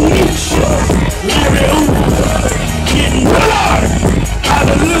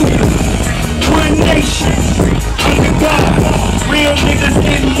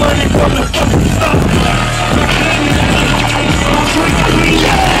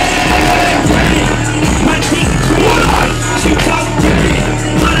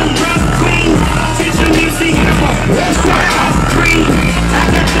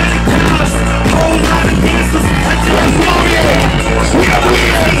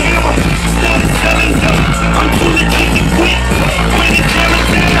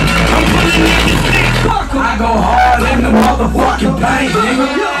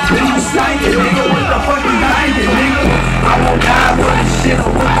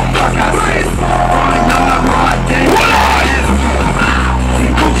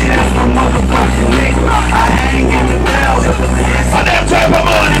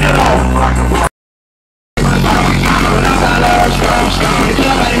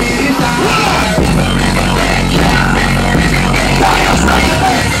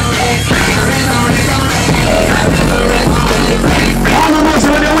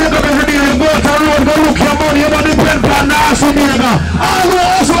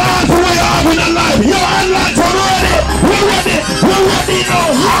 Always want to way off in a life. You are not ready. We're ready. We're ready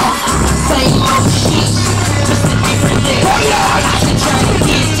now. Same old shit, just a different day. I've been trying to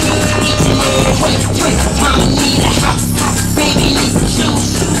get good each and every way. Mama need a house, baby needs some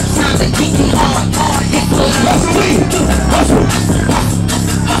shoes. Times are getting hard. That's the way. That's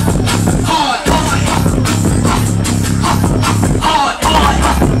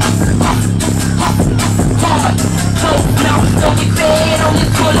Don't get fed on this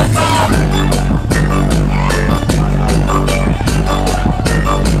boulevard.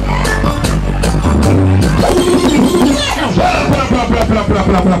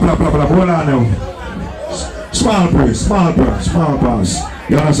 Hold on now. Small pause.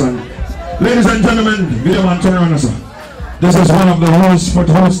 You understand? Ladies and gentlemen, video man, turn around, sir. This is one of the hosts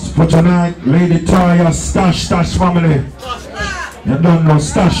for tonight, Lady Toya Stash family. You don't know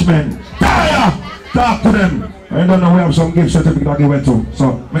Stash men. Toya! Talk to them. I don't know, we have some gift certificate I give it to.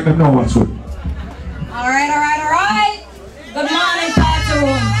 So make them know what's good. Alright. Good morning, party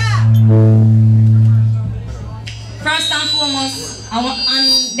room. First and foremost, I want, on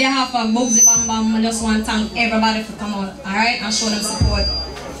behalf of Bugsy Bam Bam, I just want to thank everybody for coming out, alright, and show them support.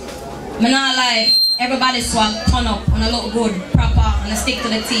 I'm not like, everybody swag, turn up, and I look good, proper, and I stick to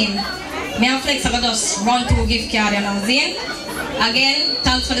the team. Me and Flex, I just run through gift card, you know what I'm saying? Again,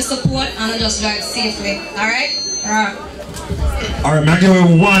 thanks for the support, and I just drive safely, alright? Alright, man, give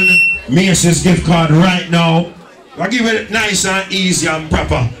you one Macy's gift card right now. I'll give it nice and easy and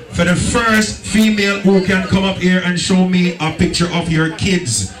proper. For the first female who can come up here and show me a picture of your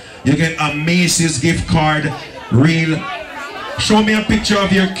kids, you get a Macy's gift card. Real. Show me a picture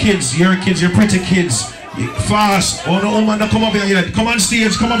of your kids, your pretty kids. Fast. Oh no, woman, come up here yet. Come on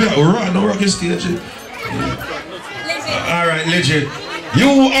stage, come up here. No rocking stage. Alright, legit.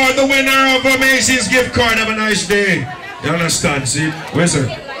 You are the winner of a Macy's gift card. Have a nice day. You understand? See? Where's her?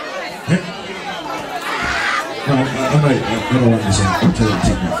 I don't want this one. I'm telling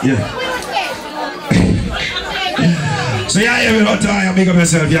you. Yeah. So yeah, you know, I make up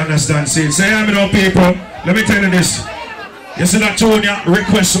yourself, you understand? See? So yeah, you know, people, let me tell you this. You see that tune, yeah?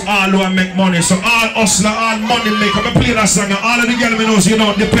 Request to all who make money. So all hustler, all money maker, I play that song. All of the girls know, you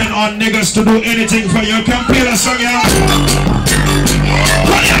don't depend on niggas to do anything for you. You can play that song, yeah?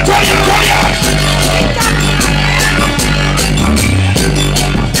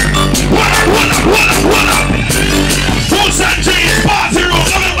 Run up. Who's that James party room?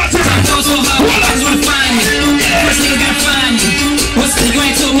 Those who love me, just wanna find me. First nigga gotta find me. What's the you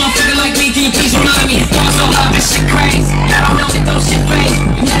ain't to a motherfucker like me? Can you please remind me? Thoughts so love this shit crazy. I don't know that those shit crazy.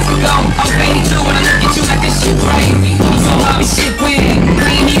 You never go, I'm ready to when I look at you like this shit crazy. Thoughts so love this shit weird.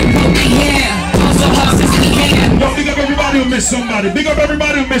 I ain't here, put me here. Thoughts so love this in the air. Don't big up everybody who missed somebody. Big up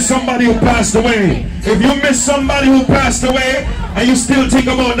everybody who missed somebody who passed away. If you miss somebody who passed away and you still think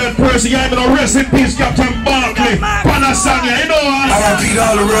about that person, you ain't gonna rest in peace, Captain Barkley. Panasanya, you know what? I repeat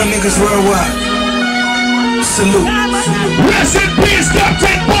all the real niggas worldwide. Salute. Rest in peace,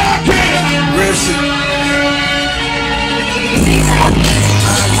 Captain Barkley. Real shit.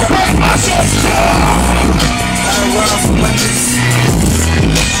 I run for my niggas.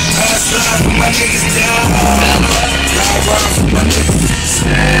 I slide for my niggas down. I run for my niggas.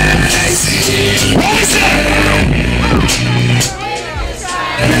 What is it?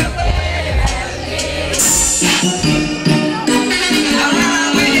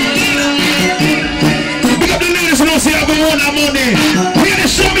 Big up the ladies who don't say I want that money. Here to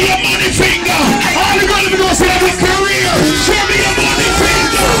show me your money finger. All the girls who don't say I have a career. Show me your money finger.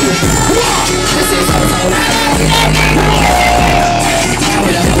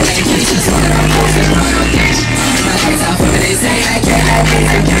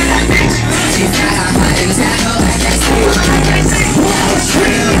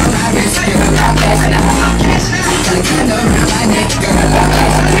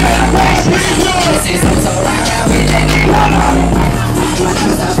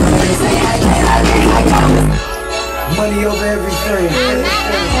 Money over everything.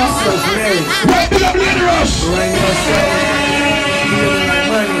 Self-made. Big up Lady Rush. Right yourself. Feeling like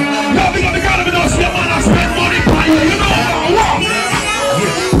money. Now big up the girl who don't say man I spend money on you. You know what?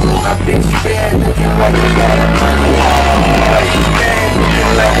 My bitch bad, looking like a bad money. Bad,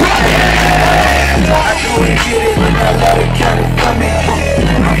 looking like a bad. I go and get it, and I let her count it for me.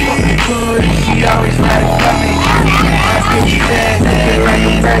 I'm fucking good, and she always right for me. My bitch bad, looking like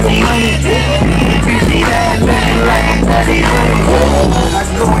a bag of money. Bitch bad, looking like a bag of money. I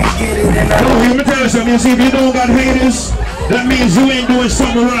go and get it, and I Let me tell you something. You see, if you don't got haters, that means you ain't doing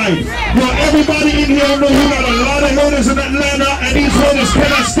something right. Yo, everybody in here know you got a lot of haters in Atlanta, and these haters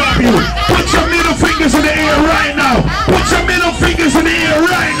cannot stop you. Put your middle fingers in the air right now. Put your middle fingers in the air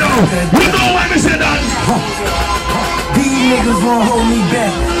right now. You know why I said that? These niggas won't hold me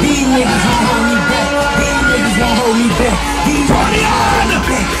back. These niggas won't hold me back. These niggas won't hold me back. These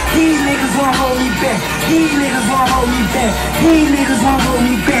niggas won't hold me back. These niggas won't hold me back. These niggas won't hold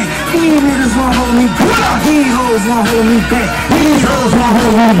me back. These niggas won't hold me back. These hoes won't hold me back. These hoes won't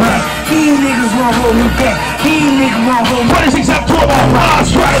hold me back. These niggas won't hold me back. These niggas won't hold me back. 26 October,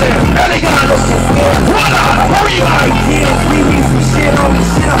 Australia. Elegant. What up? Hurry up. We need some shit on the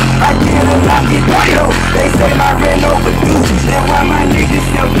shelf. I did a lot get real. They say my rent overdue. That's why my niggas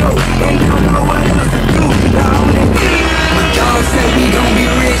still go and don't know what else to do. The only thing, y'all say we gon' be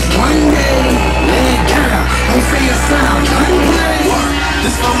rich one day. Man, girl, don't say a sound one day.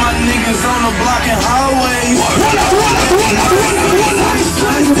 This for my niggas on the block and hallways.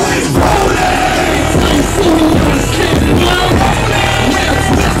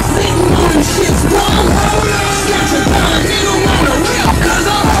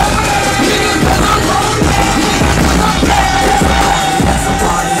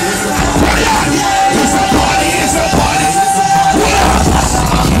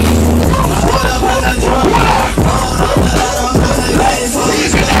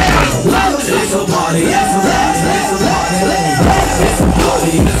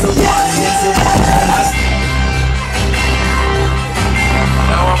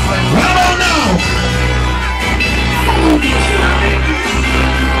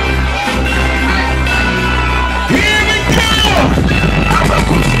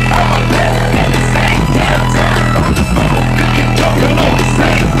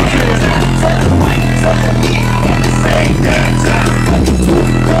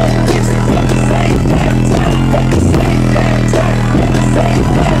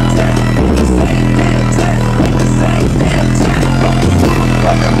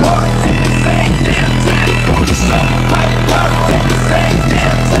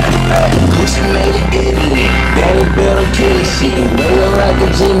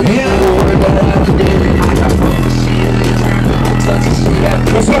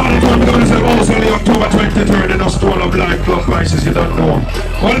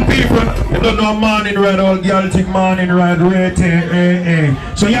 Morning ride, all girl think morning ride, rating,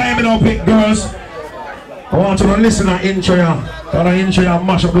 So yeah, I'm gonna pick girls. I want you to listen to intro, that intro and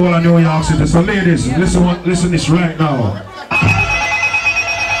mash up the whole of New York City. So ladies, listen this right now.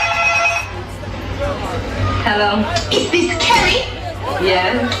 Hello. Is this Kerry?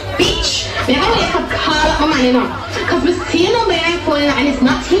 Yeah. Bitch, me always have to call up my man, you know. Because we see no man phone, and it's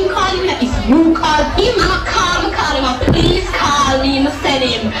not him calling me, it's you call him. I'ma call him, please call me, I'ma send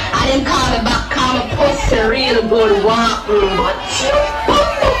him. And him call me back, call me pussy real good, walk. But you bump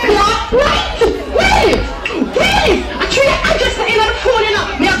clock, right? Wait, I just in on the phone, you know.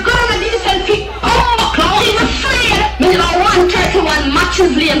 Me a girl on this selfie, clock. He's afraid. Me never 131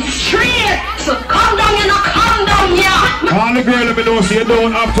 matches lane straight. So calm down, you know, calm down, yeah. All the girl let me know, so you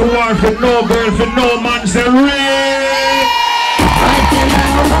don't have to work for no girl, for no man, say real.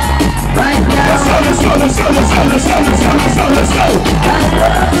 Right now. Let's go.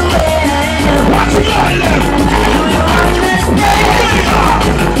 Watch it,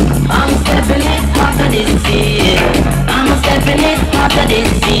 I'm stepping it after this year. I'm stepping it after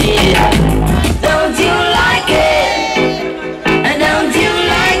this year. Don't you like it? Don't you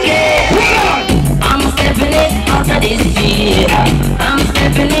like it? I'm stepping it after this year. I'm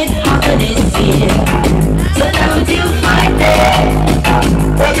stepping it after this year. So don't you fight it?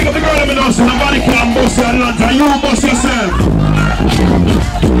 Well, pick up the girl let me know, so nobody can bust your Atlanta, you bust yourself.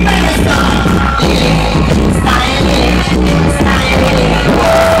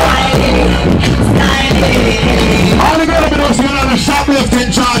 All the girl let me know, so you're not shoplifting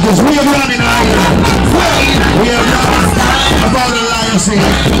charges. We are running out here. We are running about the lion scene.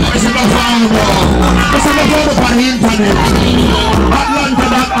 It's in the phone wall. It's in the phone up on the internet.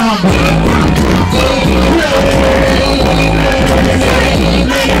 Atlanta.com.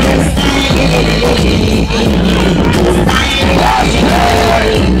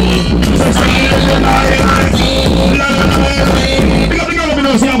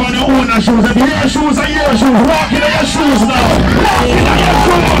 Shoes, and your shoes are your shoes. Walk in your shoes now. Walk in your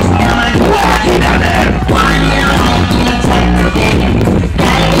shoes. Walk in them.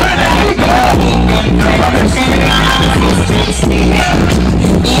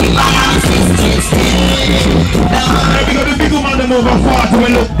 Because the big woman them over 40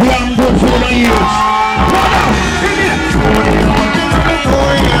 will look damn good for the years.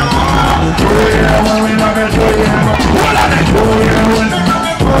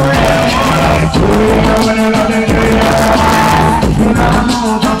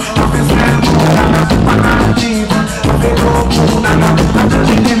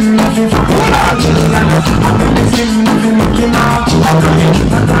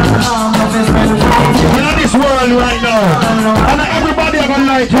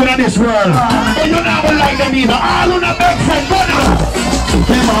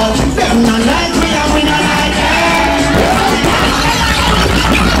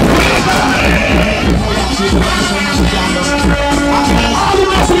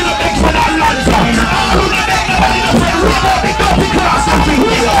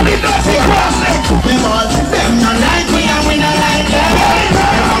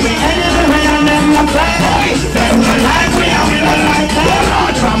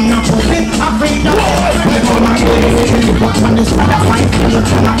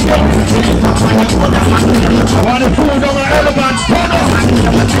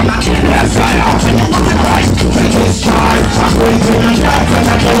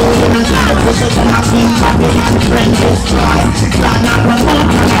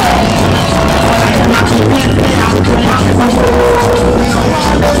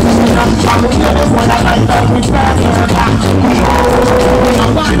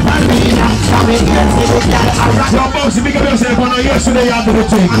 do the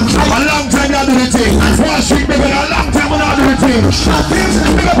thing. A long time you do the thing. Wall Street baby, a long time we not do the thing.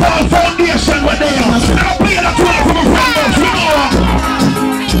 Big up all foundation what they are. Never play that one from a friend of you know.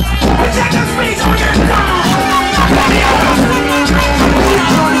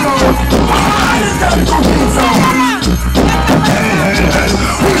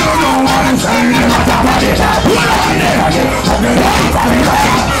 We don't know what I'm saying.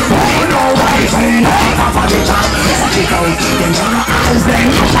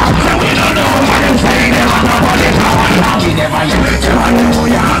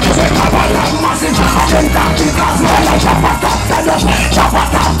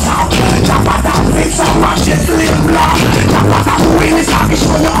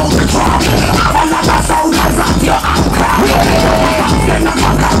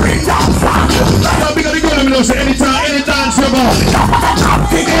 Any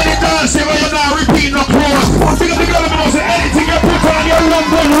dance you you're not repeating no close. Big up the girl, I say anything you put on your look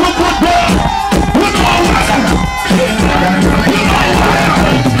good, girl. Look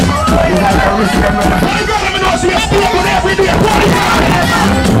every day.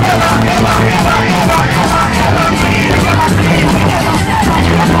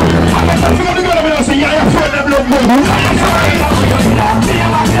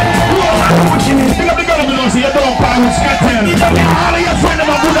 All of your friends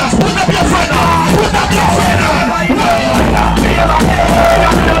are good as put up your friend on. Put up your friend on.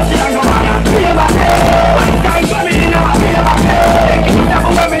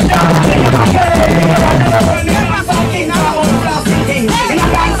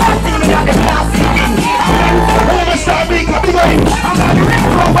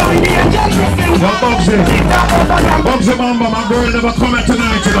 Bugsy Mamba, my girl never come here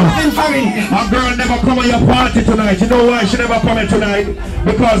tonight, you know. My girl never come at your party tonight. You know why she never come here tonight?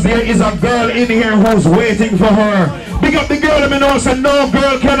 Because there is a girl in here who's waiting for her. Big up the girl, let me know, so no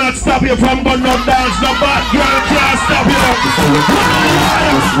girl cannot stop you from going no dance. No bad girl can't stop you.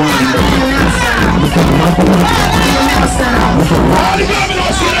 All the girl, me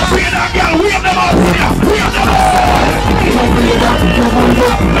know, see the free that girl. We have them all here. We have them all.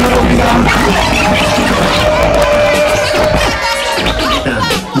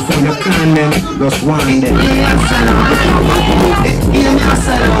 You can't then just one day.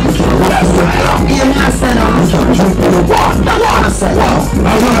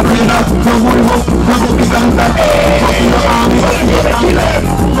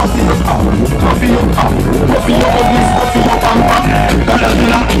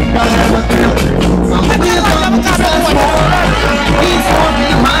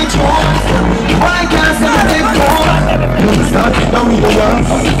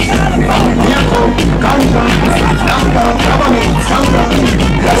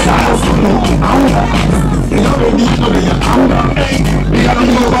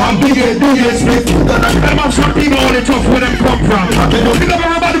 Some people only tough where them come from. Pick up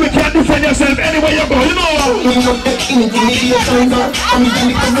everybody, we can't defend yourself anywhere you go, you know.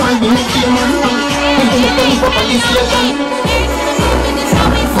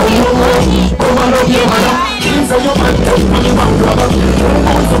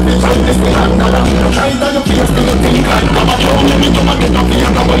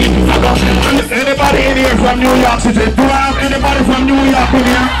 Anybody in here from New York City? Do I have anybody from New York in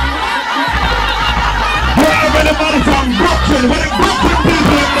here? Do I have anybody from Brooklyn? Where the Brooklyn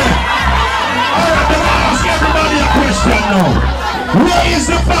people in there? Alright, then I'll ask everybody a question now. Where is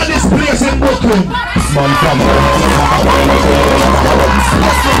the baddest place in Brooklyn?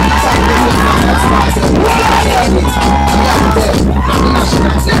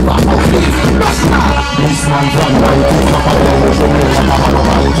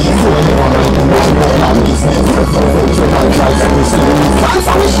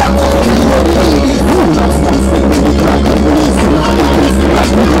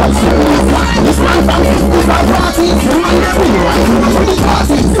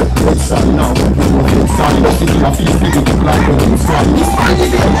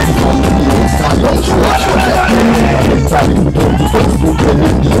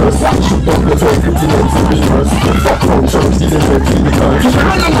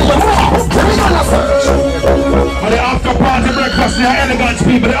 The after party breakfast, they are elegant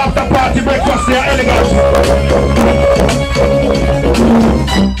people. The after party breakfast, they are elegant.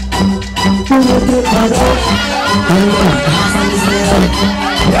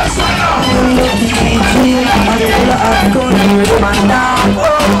 Yes, I know.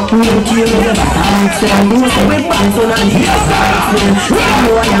 We don't care with the dance. We must have a pants on and hear songs. We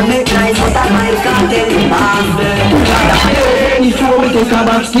know I make nice, but I might can't tell the past. If you want me to come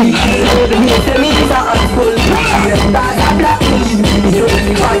back, still you tell me it's a apple. That's a black thing. You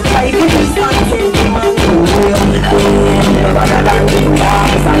fight like it is something. Rather than the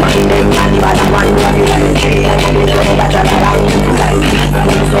past, I mind them and but I mind what you say.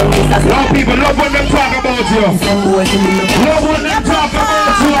 Love people, love when them talk about you. Love when them talk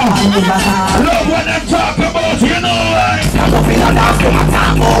about you. Love when them talk about you, you know right? I'm up in a dance to my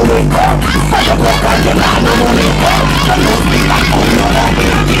time, all we come. I don't walk on the line, no money come. The love me like all your love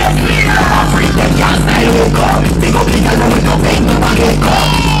me. I'm free, them can't style we come. They go big and we go big, no man get come.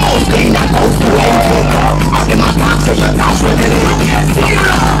 House clean and house to end we come. I'm in my time, so you dance with me.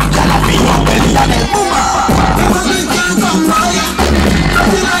 Shall I be your belly and then boom?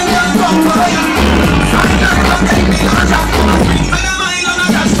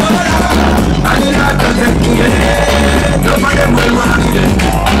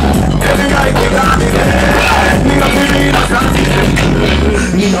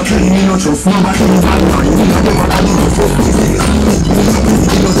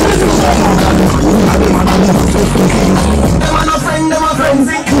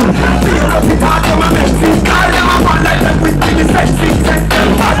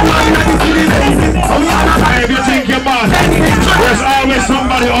 If you think you're bad, there's always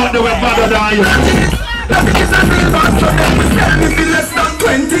somebody out there with better than you.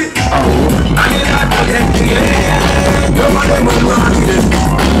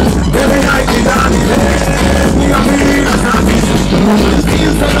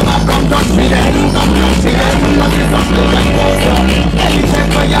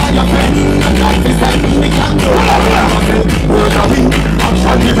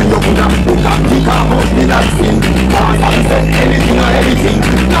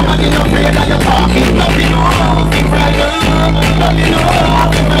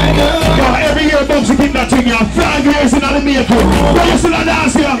 Every year Bugsy keep that thing here. 5 years in the making. What you still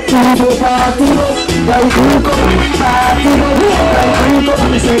dance here?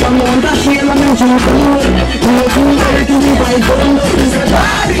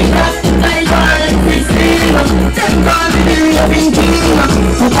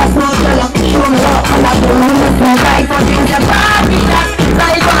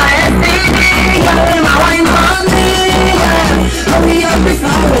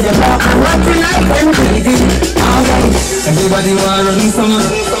 Everybody wanna run summer.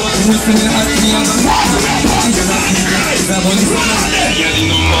 You sing it at me and cause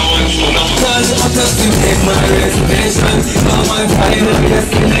I'm just to take my reservation. Now my final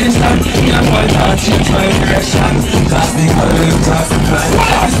destination. Yeah, boy, can't change my direction. Cause the girl across the line.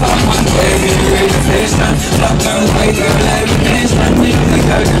 I stop and take in realization. Black and white, your life nation. Me and the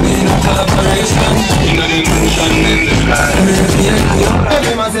girl can be in a collaboration. You know the motion in the sky.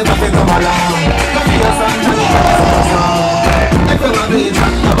 Every man say that they come along. Come here, son. If you want to be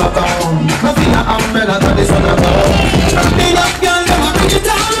trapped, never come. Nothing a umbrella to the sun above. The love girl never bring it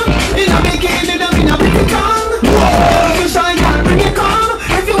down. In a bikini, them in a big car. If you shine, girl, bring it calm.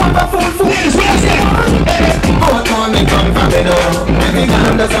 If you want a full food, it's what you want. Both want me come from me now. Every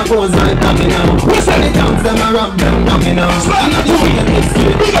girl that's a pose like that me now. What's the counts them a rub them down me now. I'm not doing it, it's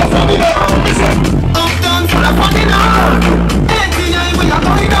good, big up from me now. Up down for the funny now.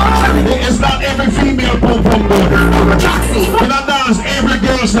 It's not every female pum pum good. When I dance, every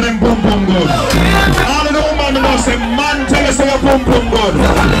girl say them pum pum good. All of the women know say man tell you say a pum pum good.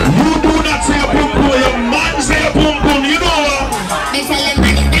 You do not say a pum pum, your man say a pum pum. You know what? They tell them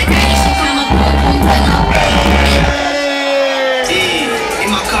man is not crazy, she come a pum pum turn up. In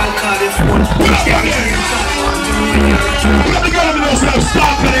my car, this one. Let the girl know say I'm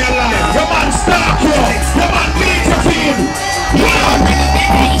stalking your life. Your man stalk you. Your man beat your feet.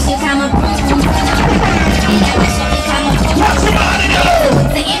 She come a pum pum turn up. What's the man in you?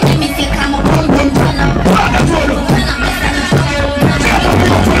 The enemy say come a pum pum turn up.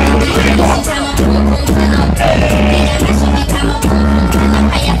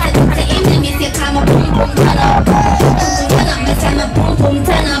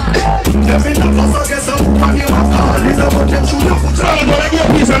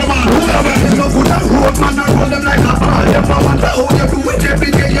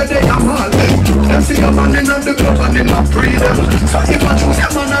 So if I choose a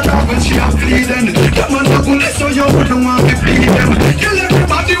man, I love when she a bleeding. That man a bullet, so you wouldn't want to bleed them. Kill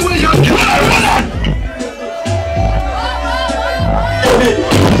everybody when you kill her.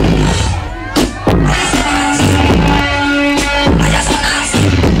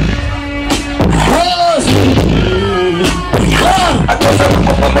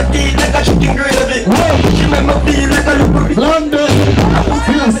 I time I feel like a little bit London,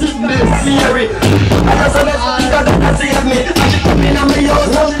 feel sickness. scary. I just wanna speak out and save me. And she come in and me house.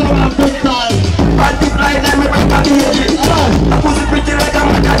 Welcome at good time. Multiply like me bring back the baby. I pussy pretty like a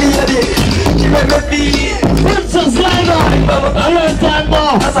macadilly. She make me feel Princess Lina, a long time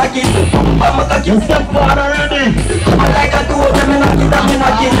now. as a kid. I'm a You step forward already. I like a two of them in a kid, I'm in a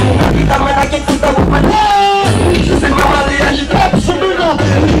kid. I'm in a kid, put up with my she said, Mama, and she Step some big up.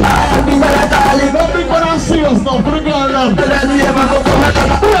 I be my darling. Don't be gonna see us now, put the girl down. And then we ever go for her.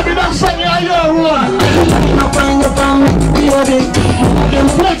 Baby, that's something I hear one. I'm fine, you're from me, baby. You're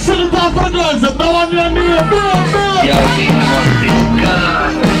flexing it out for girls, and no one near me, Yo, she must be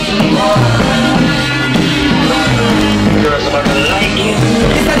gone. Girls about to like you.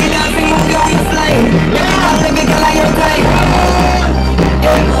 It's like a dancing movie on the flame. Yeah, I'll take a girl on your time.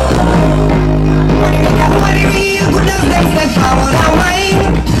 Everybody real good as them step forward and wine.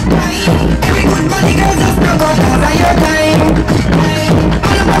 Every good body girl just broke out cause of your time.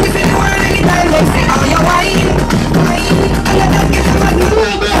 All the bodies in the world anytime they say how you wine. And I just get them at me.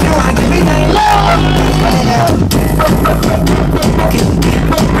 You want to be nice.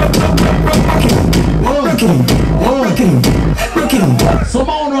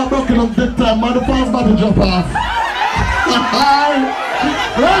 Someone who broken up this time, man, the fans about to jump off.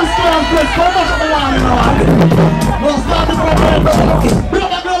 Let's start quick, come back to the line now. Let's start the problem. Bring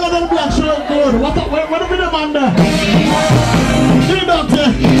up a girl and black, she look good. What do we demand there? She don't say.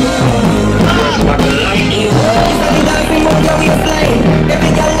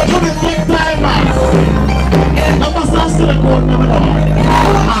 Give me big time, man. Number start still a code, never know.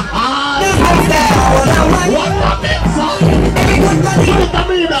 What the big song? Give it to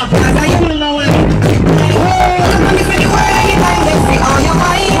me now. Pull it away.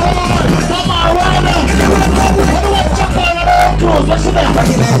 Come on, Ryder. What do I chuck on the clothes? What's in there?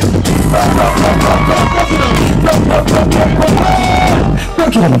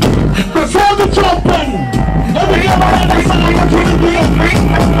 Before the jumping, every year I have a son I want you to be a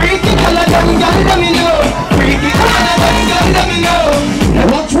freaky color, let me know. Freaky color, let me know.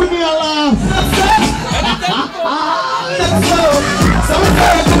 Watch with me, I laugh. Let's go. Some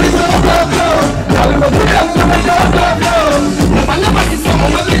girls do it so. Now we go to them to make us go. Never never see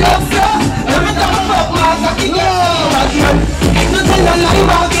someone with me love so. Every time I fuck my fucking girl. Ain't nothing I lie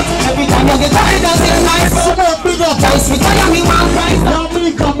about it. Every time I get tired I say nice. Support big up. Tell me tell me one price. Now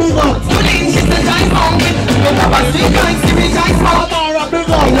me come big up. You didn't get the time on me. You never see guys see me guys more. Amara big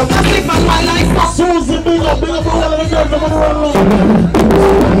up. You never sleep on my life. Susie big up for all of the girls that want to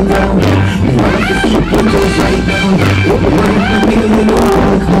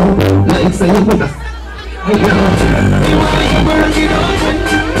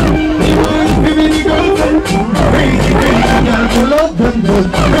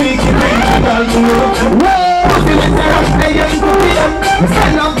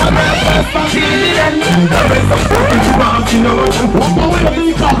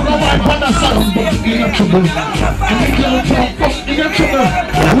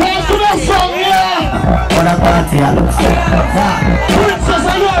Princess,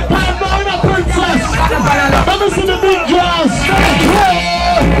 are you a pan boy or princess? Let me see the big dress.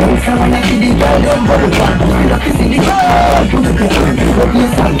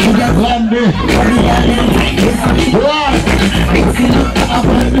 Landy.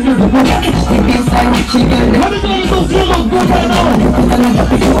 What is it to feel look good right now?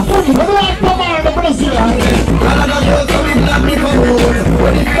 What do I come on the president?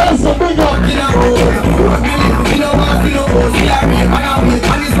 That's a big up.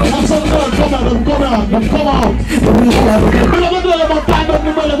 Come out. We never do about time on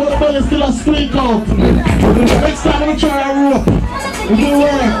the belly, but the belly still a squeak out. Next time I'm gonna try a rope. It will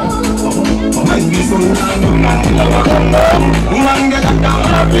work.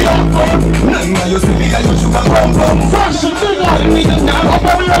 Fashion big up. Up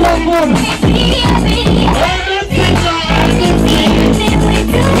on your long one.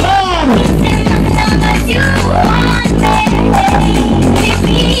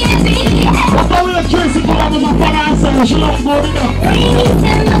 What are we Tracy for having my father? She loves good enough.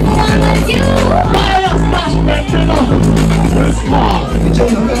 Fire smash back, you know. It's small.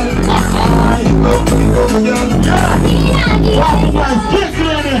 Wow, guys, get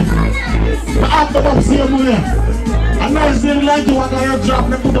ready. The after Bugsy here. I know it's really like you want to hear drop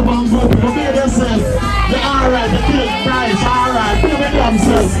them put them on group. But be yourself. They're alright, they feel nice, alright. Be with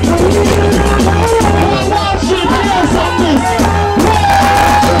themselves. Watch it, here's something.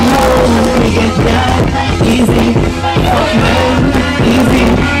 Easy, easy,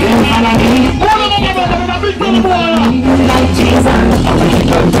 like Jesus.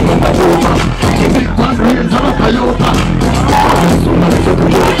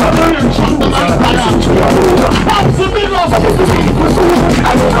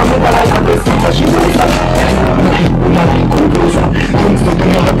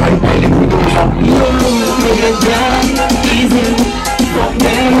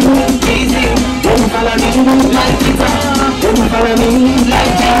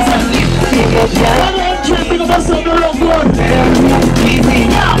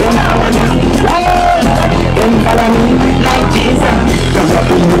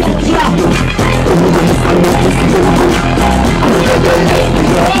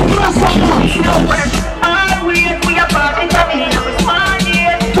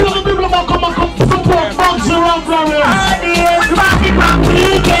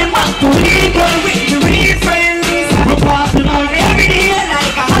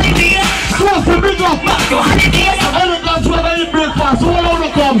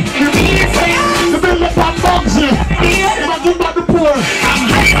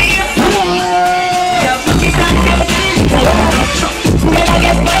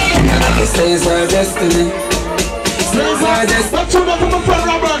 Says our destiny. Says our destiny.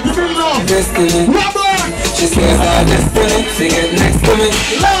 She says our destiny. She get next to me.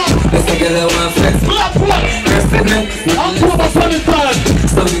 Let's together one flex. October 23rd.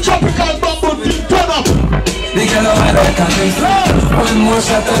 Tropical bubble team turn up. The girl over there can't sleep. One more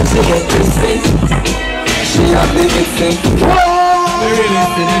shot and she get this thing. She have the big thing. The really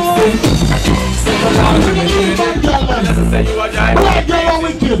big thing. Simple down to me. Black girl are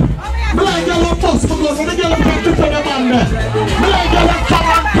wicked. Black girl are tough because the girl are practice on the man there. Black girl are come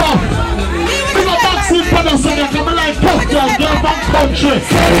and tough. Big up Bugsy for the son. Come like tough girl from country.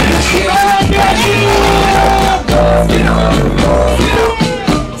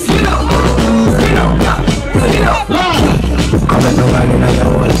 Come and go in your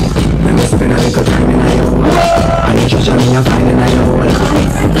hole. Let me spend a little time in your hole. And you treasure me and find in your hole. Come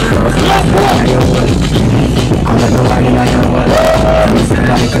and go in your hole. Let me spend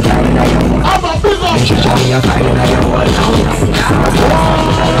a little time in your hole. You treasure me and find in your hole.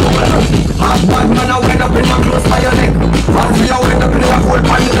 Half one man I went up in my clothes by your neck. Half me I went up in your hole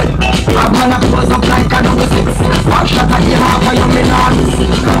by your neck. Half man I close up like a number 6. Half shot at the half of your menon.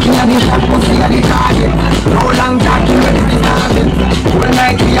 King of the shot, pussy of the target. No long talking ready to start it. When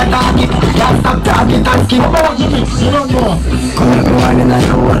I see a target, can't stop target and skin. Come on, Jimmy, you don't know. Come and go on in your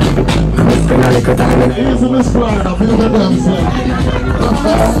hole. Come and spend a little time in your hole. Easy, Miss Florida, feel the damn thing.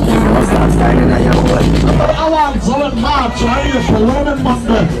 Start styling in your hole. I want to March, I hear for Roman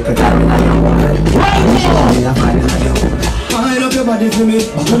Monday. Put time in your hole. Wind up your body for me.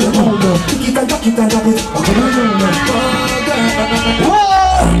 Kick it and drop it and drop it.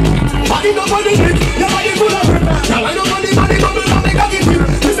 Body no body hit, your body full of hurt. Now I don't want the body bubble and make a kick it.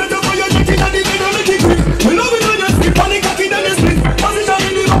 You set up for your neck and the middle of the kick. We love it when you skip on the cocky then you split. Position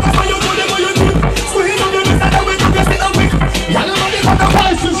in the back for your good and for your good. Squeeze on your wrist and then we drop your spit and quick. Y'all know the fuck up.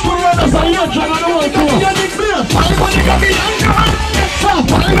 Prices for runners are here, John, I don't want to. Your dick clear. Find for the cocky and turn. Stop,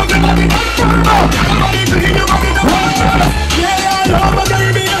 find up your body and turn. Your body to hit your body to turn. Yeah, I love a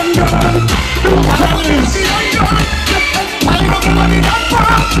Caribbean girl. Find up your body and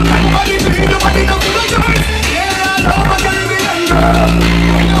turn. Everybody feel the body down to the joint. Yeah, I love a Caribbean girl.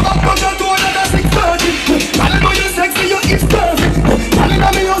 When you back up your toe another 6:30. Tell me you're sexy, your hips perfect. Tell me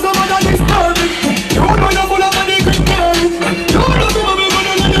that me you're so much and it's perfect. You know you're full of money, quick girl. You know the bubble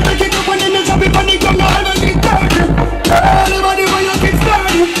money when you take it up and then you chop it on the ground. Your hand and it's dirty. Everybody when you kick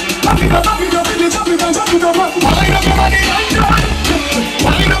dirty. Chop it up, chop it up, chop it and chop it up. Wind up your body and turn.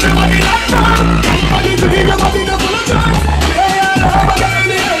 Wind up your body and turn. Everybody to hit your body down to the joint. Yeah, I love a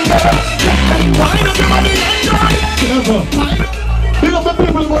Caribbean girl. Wind up your body and turn. Big up the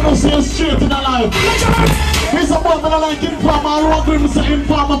people who don't see us straight in the life. It's about that I like informer, I want them to say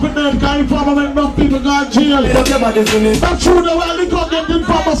informer for them, because informer when enough people go to jail. Look your body for me. That's true, the way they come get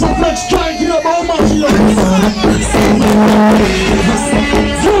informer, so flex try to hear about how much you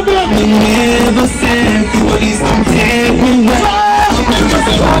never said police don't take me back.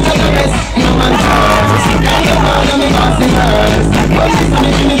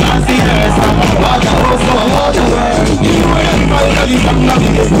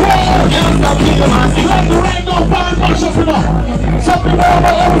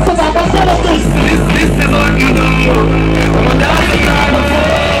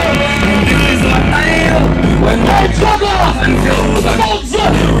 When I struggle and feel the Bugsy,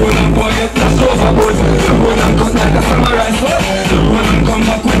 when I'm going to flash overboard, when I'm cut like a samurai sword, when I'm come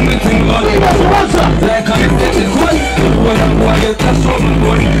back with me thing blood, like I'm infected cold, when I'm going to flash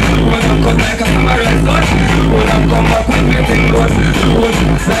overboard, when I'm cut like a samurai sword, when I'm come back with me everything good. Good,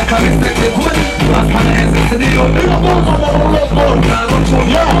 like a respected good. Last man answers to the old.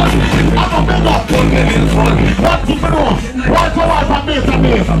 Yeah, I'm a big up. What do you know? What for wife and mate and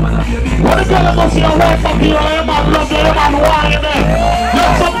mate? What the girl go see a wife and be a man love the man wine in there?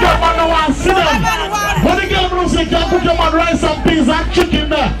 There's some girl man no one see them. What the girl go see can put your man rice and peas and chicken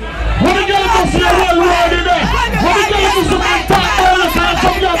there? What the girl go see a real wine in there? What the girl go see man talk all the time?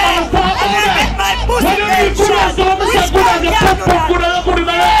 Some girl man talk all there. What do you need good as the woman say good as your pop good as your good in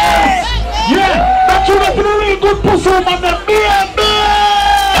the ass? Yeah, that's what I'm really good pussy man them me and me.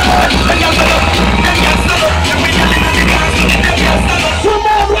 Come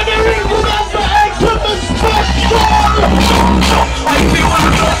on, when they real good as the ultimate special.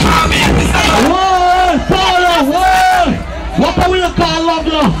 Whoa, fire, whoa. What are we call love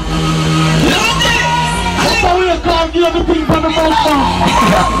you? What are we call give everything from the mouth now?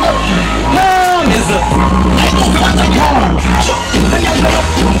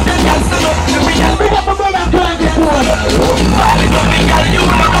 Big up my brother crying before.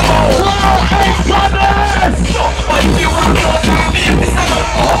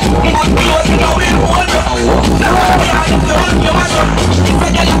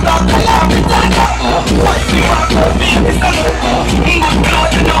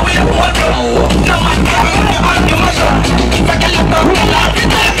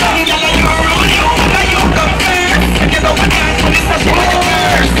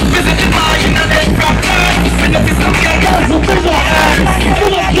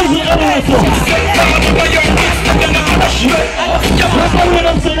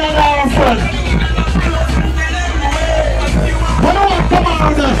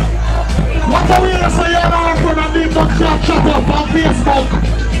 What are we going to say on our friend and leave the chat up on Facebook?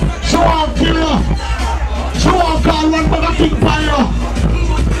 Show on kill you. Show on call one bag of thing for you.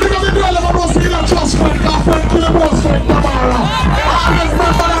 Because the girl never knows see that trust friend can friend kill your most friend tomorrow. Always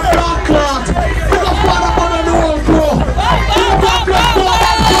remember that dark cloth. Because father man and the whole crew. Big up that cloth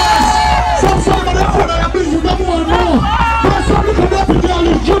and class. Some of them friend are busy them more now. There's some little dirty girl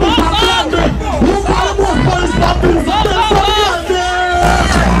is Judith and Brandy. You call them more police puppies. Then some girl there.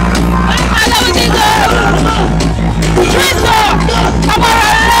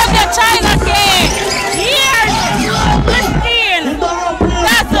 China cake. Years. 15.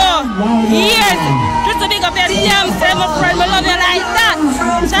 That's all. Years. Just to big up your damn say my friend, I love you like that.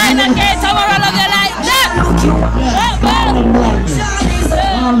 China cake, tomorrow I love you like that.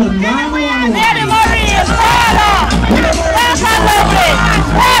 Lady Marie, Paula. That's how lovely.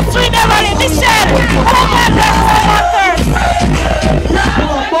 That's sweet Emily, Michelle.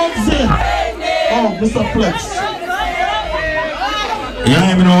 Bugsy. Oh, Mr. Flex.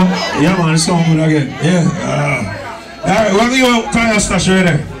 Yeah, you know, yeah man, it's so good again. Yeah. Alright, we're going to tie our stash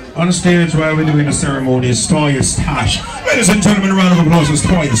ready. On the stage while we're doing the ceremony is Toy Your Stash. Ladies and gentlemen, a round of applause for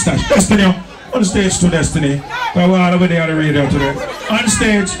Toy Your Stash. Destiny, on the stage to Destiny. We're all over there on the radio today. On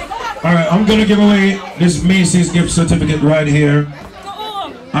stage. Alright, I'm going to give away this Macy's gift certificate right here.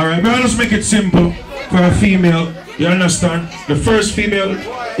 Alright, but I'll just make it simple for a female. You understand? The first female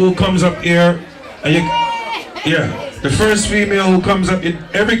who comes up here, and yeah. The first female who comes up,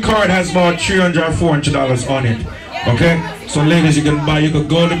 every card has about $300 or $400 on it. Okay? So ladies, you can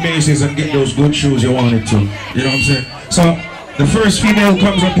go to Macy's and get those good shoes you wanted to. You know what I'm saying? So the first female who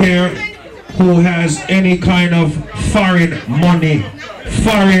comes up here who has any kind of foreign money.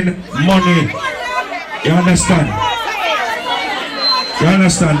 You understand? You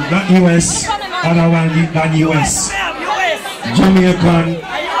understand? Not US, other one than US. Jamaican,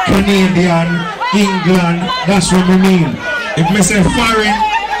 Canadian, England, that's what we mean. If we say foreign,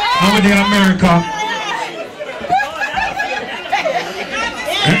 I'm with America.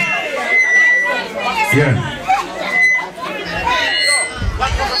 Yeah.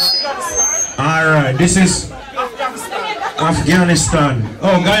 Alright, this is Afghanistan.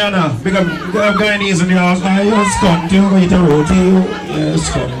 Oh, Guyana. Big up Guyanese in the house. You're scunt. You're going to rotate. You're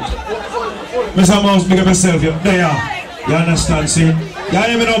scunt. Mr. Mouse, big up yourself. You're there. You understand, see? You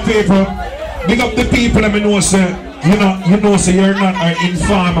hear me now, people? Big up the people that know say, you know say you're not an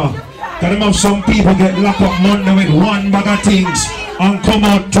informer. Cause them have some people get locked up Monday with one bag of things and come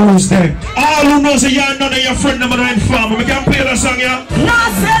out Tuesday. All who know say you're not your friend them are an informer. We can play that song, yeah? No,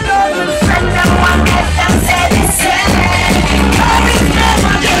 say no, your friend them want get them say the same. Or if them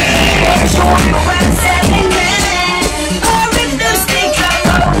want get them show you when selling them. Or if them stick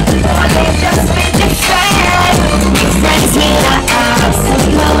around, or they just be different. Friends me that have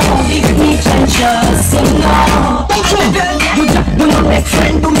say no, me can just say no. You know my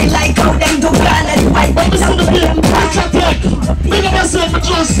friend do me like how them do planet white, but some do them Big up yourself,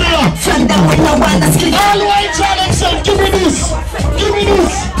 just say friend them with no one that's clean. All white try themselves, give me this.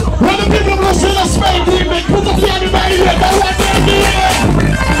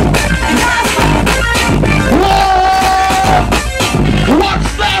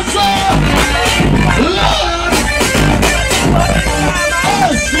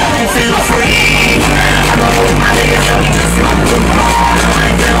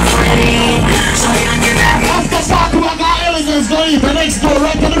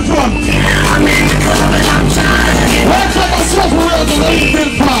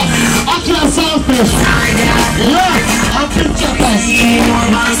 selfish. Yeah, I'm big choppers.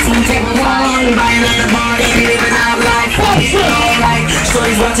 So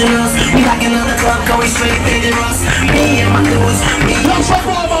he's watching us. We like another club, going straight dangerous. Me and my dudes. That's what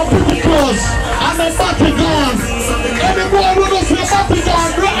I'm pretty close. I'm a party gun. Anyone with us, a party gun.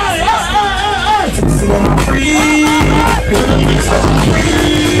 Hey. Free.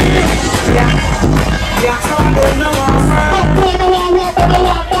 Yeah, I don't know.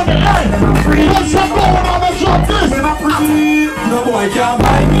 What's up going on the drop this? No boy can't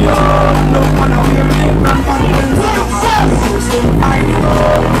buy me up. No one out here make none fun. I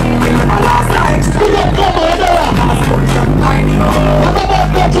know. In my last life, we don't come over there. I know. What about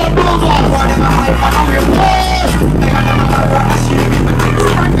that your brother? What am I hype on a real place? I got them a rush.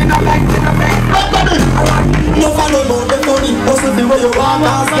 In a bank, in a bank. No follow about the money. Hustle the way you want.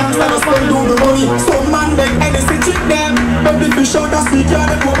 Ask gangsta to spend all the money. Some man beg anything trick them. But if you show that we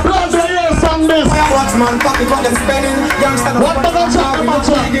can't go. Watchman pocket what them spending. Youngster no what the job we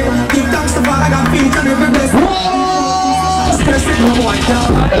digging. Give thanks to God I got feet and every bless. Stressing no boy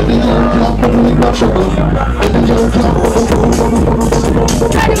can't. Every girl club but we got trouble. Every girl club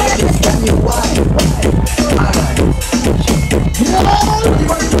can you why?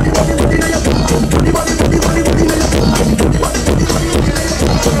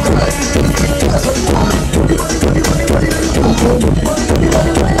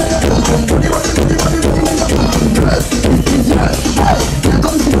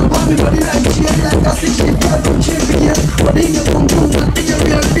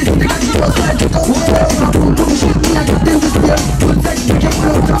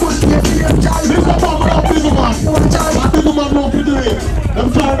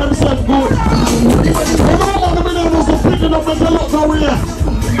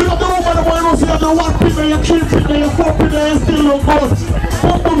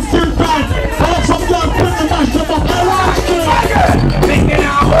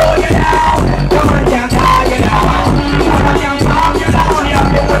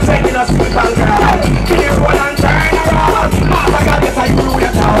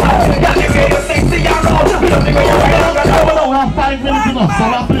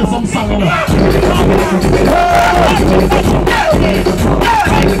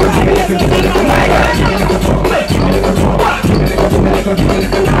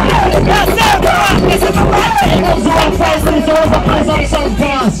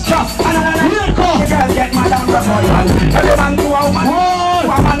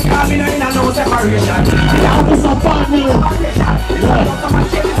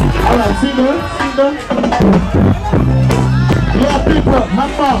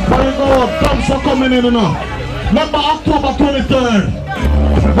 Remember October 23rd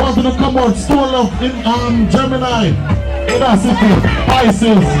was gonna come out Stone Love in Gemini in that city,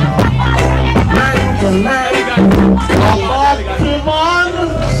 Pisces.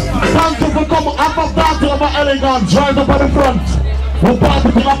 Thank you for coming. I'm a party of an elegant, drive up at the front. We party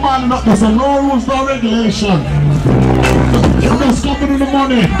till a man not this, no rules, no regulation. You just coming in the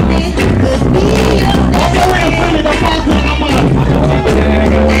money. That's the way you feel it, the party of a man.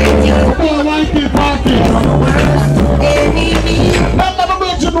 Come on, whitey party. Remember the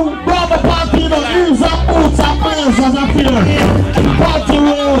bitch you do brother party, the ears and boots and blazers are here. Party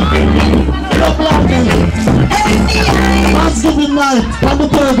road. The blocking. Thanksgiving night, on the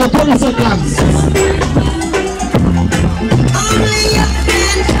 3rd, the 22nd.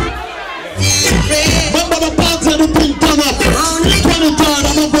 Remember the party and the thing turn up 23rd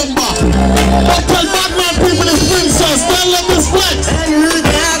of November. But tell bad man people is princess, tell them this flex.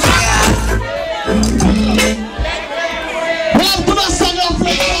 Welcome to the song of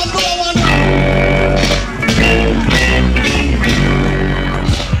flavor.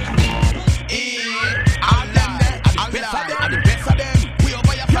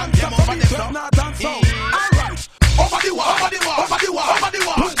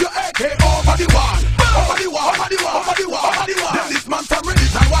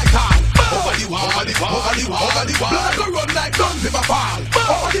 Over the wall, blood go run like guns in a fall.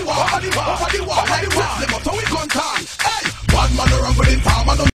 Over the wall,